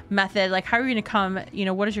preparation method? Like, how are you going to come?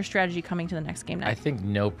 What is your strategy coming to the next game night? I think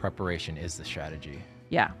no preparation is the strategy.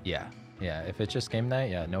 Yeah. Yeah. Yeah. If it's just game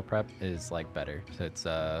night, yeah, no prep is like better. So it's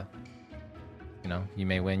you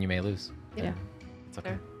may win, you may lose. Yeah. It's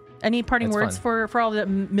okay. Any parting It's words fun. for all the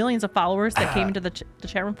millions of followers that came into the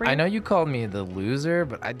chat room for you? I know you called me the loser,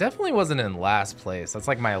 but I definitely wasn't in last place. That's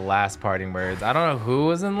like my last parting words. I don't know who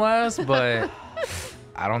was in last, but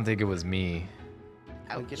I don't think it was me.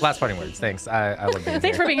 Last parting words. Thanks. I love being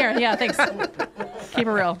Thanks here. for being here. Yeah, thanks. Keep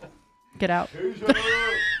it real. Get out.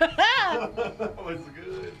 That was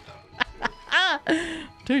good.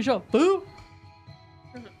 Tisha, boo.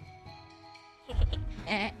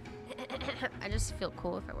 I just feel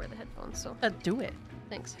cool if I wear the headphones. So Do it.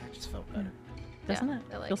 thanks. I just felt better. Doesn't Yeah, it?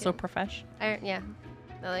 I like Feel so it. profesh. Yeah,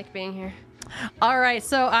 I like being here. All right,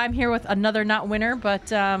 so I'm here with another not winner,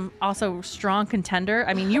 but also strong contender.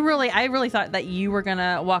 I mean, I really thought that you were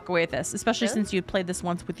gonna walk away with this, especially Really? since you played this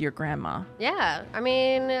once with your grandma. Yeah, I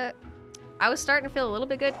mean, I was starting to feel a little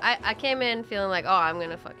bit good. I came in feeling like, oh, I'm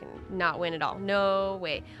gonna fucking not win at all. No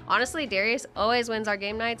way. Honestly, Darius always wins our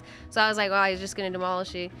game nights, so I was like, oh, he's just gonna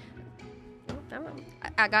demolish you. I don't know.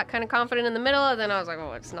 I got kind of confident in the middle, and then I was like,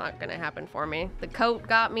 oh, it's not gonna happen for me. The coat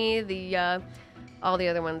got me. All the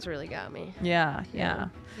other ones really got me. Yeah.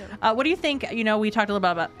 What do you think? We talked a little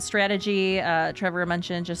bit about strategy. Trevor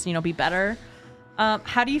mentioned just be better.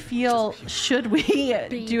 How do you feel? Should we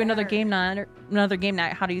do another game night?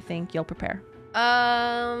 How do you think you'll prepare?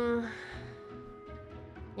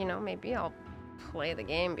 Maybe I'll play the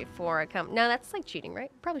game before I come. No, that's like cheating,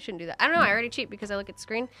 right? Probably shouldn't do that. I don't know. I already cheat because I look at the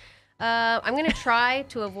screen. I'm gonna try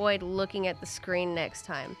to avoid looking at the screen next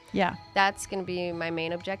time. Yeah. That's gonna be my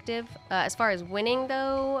main objective. As far as winning,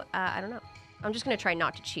 though, I don't know. I'm just gonna try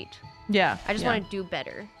not to cheat. Yeah. I just want to do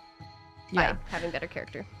better. Yeah. By having better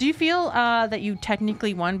character. Do you feel that you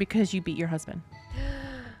technically won because you beat your husband?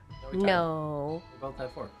 No. We both had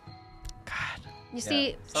 4. God. You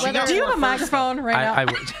see, Do you have a microphone right now? I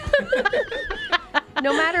would.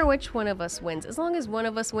 no matter which one of us wins, as long as one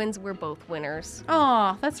of us wins, we're both winners.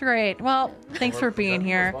 Oh, that's great. Well, thanks for being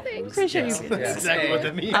here. Appreciate you. That's exactly what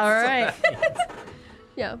that means. All right.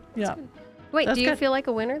 Yeah. Yeah. Wait, That's do you good. feel like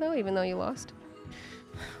a winner though, even though you lost?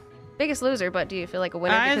 Biggest loser, but do you feel like a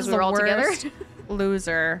winner I because was we were the all together? worst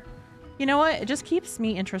loser. You know what? It just keeps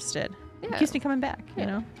me interested. It Yeah. keeps me coming back. You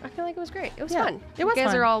know. I feel like it was great. It was Yeah, fun. it was You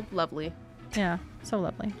guys fun. are all lovely. Yeah. So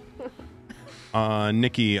lovely.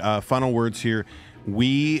 Nikki, final words here.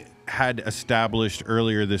 We had established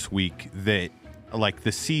earlier this week that like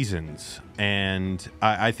the seasons, and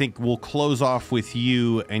I think we'll close off with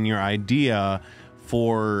you and your idea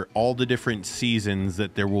for all the different seasons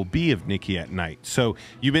that there will be of Nikki at Night. So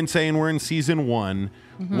you've been saying we're in season 1.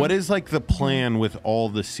 What is like the plan with all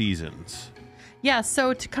the seasons? Yeah,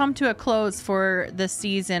 so to come to a close for this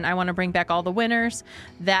season, I want to bring back all the winners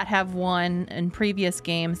that have won in previous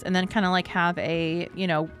games, and then kind of like have a,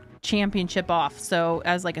 championship off. So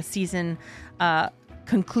as like a season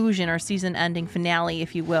conclusion or season ending finale,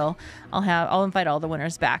 if you will, I'll invite all the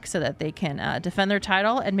winners back so that they can defend their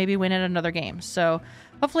title and maybe win at another game. So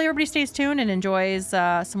hopefully everybody stays tuned and enjoys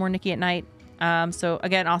some more Nikki at Night. So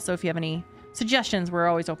again, also if you have any suggestions, we're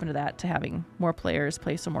always open to that, to having more players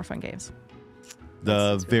play some more fun games.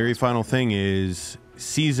 The very final thing is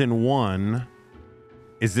season 1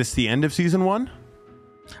 Is this the end of season 1?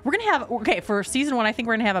 We're gonna have for season 1. I think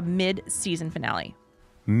we're gonna have a mid-season finale.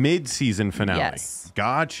 Mid-season finale. Yes.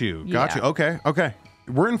 Got you. Yeah. Okay.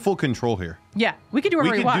 We're in full control here. Yeah, we could do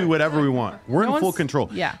whatever We we can want. do whatever we want. We're No in full one's- control.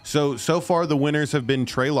 yeah. So far the winners have been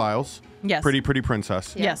Trey Lyles. Yes. Pretty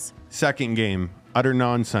princess. Yes. Second game, utter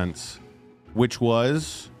nonsense, which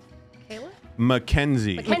was Kayla?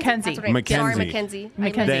 Mackenzie. Mackenzie. That's right. Mackenzie. Sorry, Mackenzie.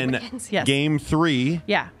 Mackenzie. Then Mackenzie. Yes. game 3,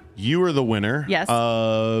 Yeah. you are the winner Yes.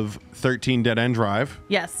 of 13 Dead End Drive.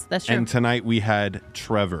 Yes, that's true. And tonight we had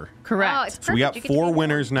Trevor. Correct. Oh, it's So we got perfect. You get to 4 be the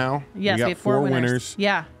winners now. Yes, we got we have 4 winners.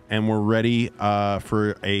 Yeah. And we're ready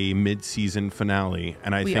for a mid-season finale.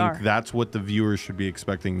 And I We think are. that's what the viewers should be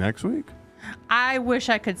expecting next week. I wish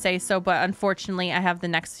I could say so, but unfortunately, I have the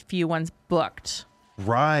next few ones booked.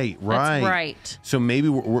 Right. That's right. So maybe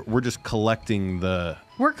we're just collecting the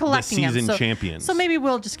We're collecting the season them. champions. So maybe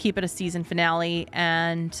we'll just keep it a season finale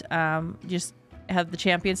and just have the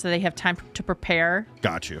champions so they have time to prepare.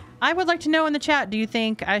 Got you. I would like to know in the chat, do you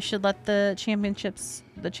think I should let the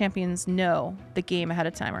champions know the game ahead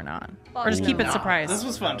of time or not? Or just keep it surprise? This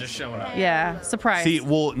was fun just showing up. Yeah, surprise. See,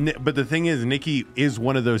 well, but the thing is, Nikki is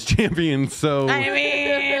one of those champions, so I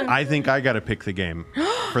mean, I think I got to pick the game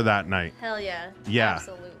for that night. Hell yeah. Yeah,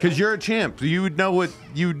 Absolutely. because you're a champ. You would know what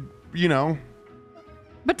you know.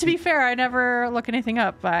 but to be fair, I never look anything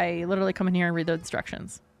up. I literally come in here and read the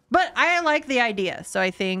instructions. But I like the idea, so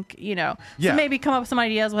I think Yeah. So maybe come up with some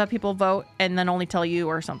ideas. We'll have people vote, and then only tell you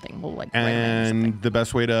or something. We'll like write it in or something. And the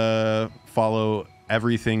best way to follow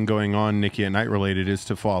everything going on Nikki at Night related is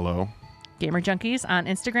to follow Gamer Junkies on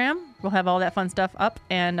Instagram. We'll have all that fun stuff up,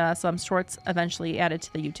 and some shorts eventually added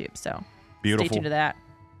to the YouTube. So Beautiful. stay tuned to that.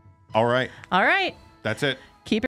 All right, All right. that's it.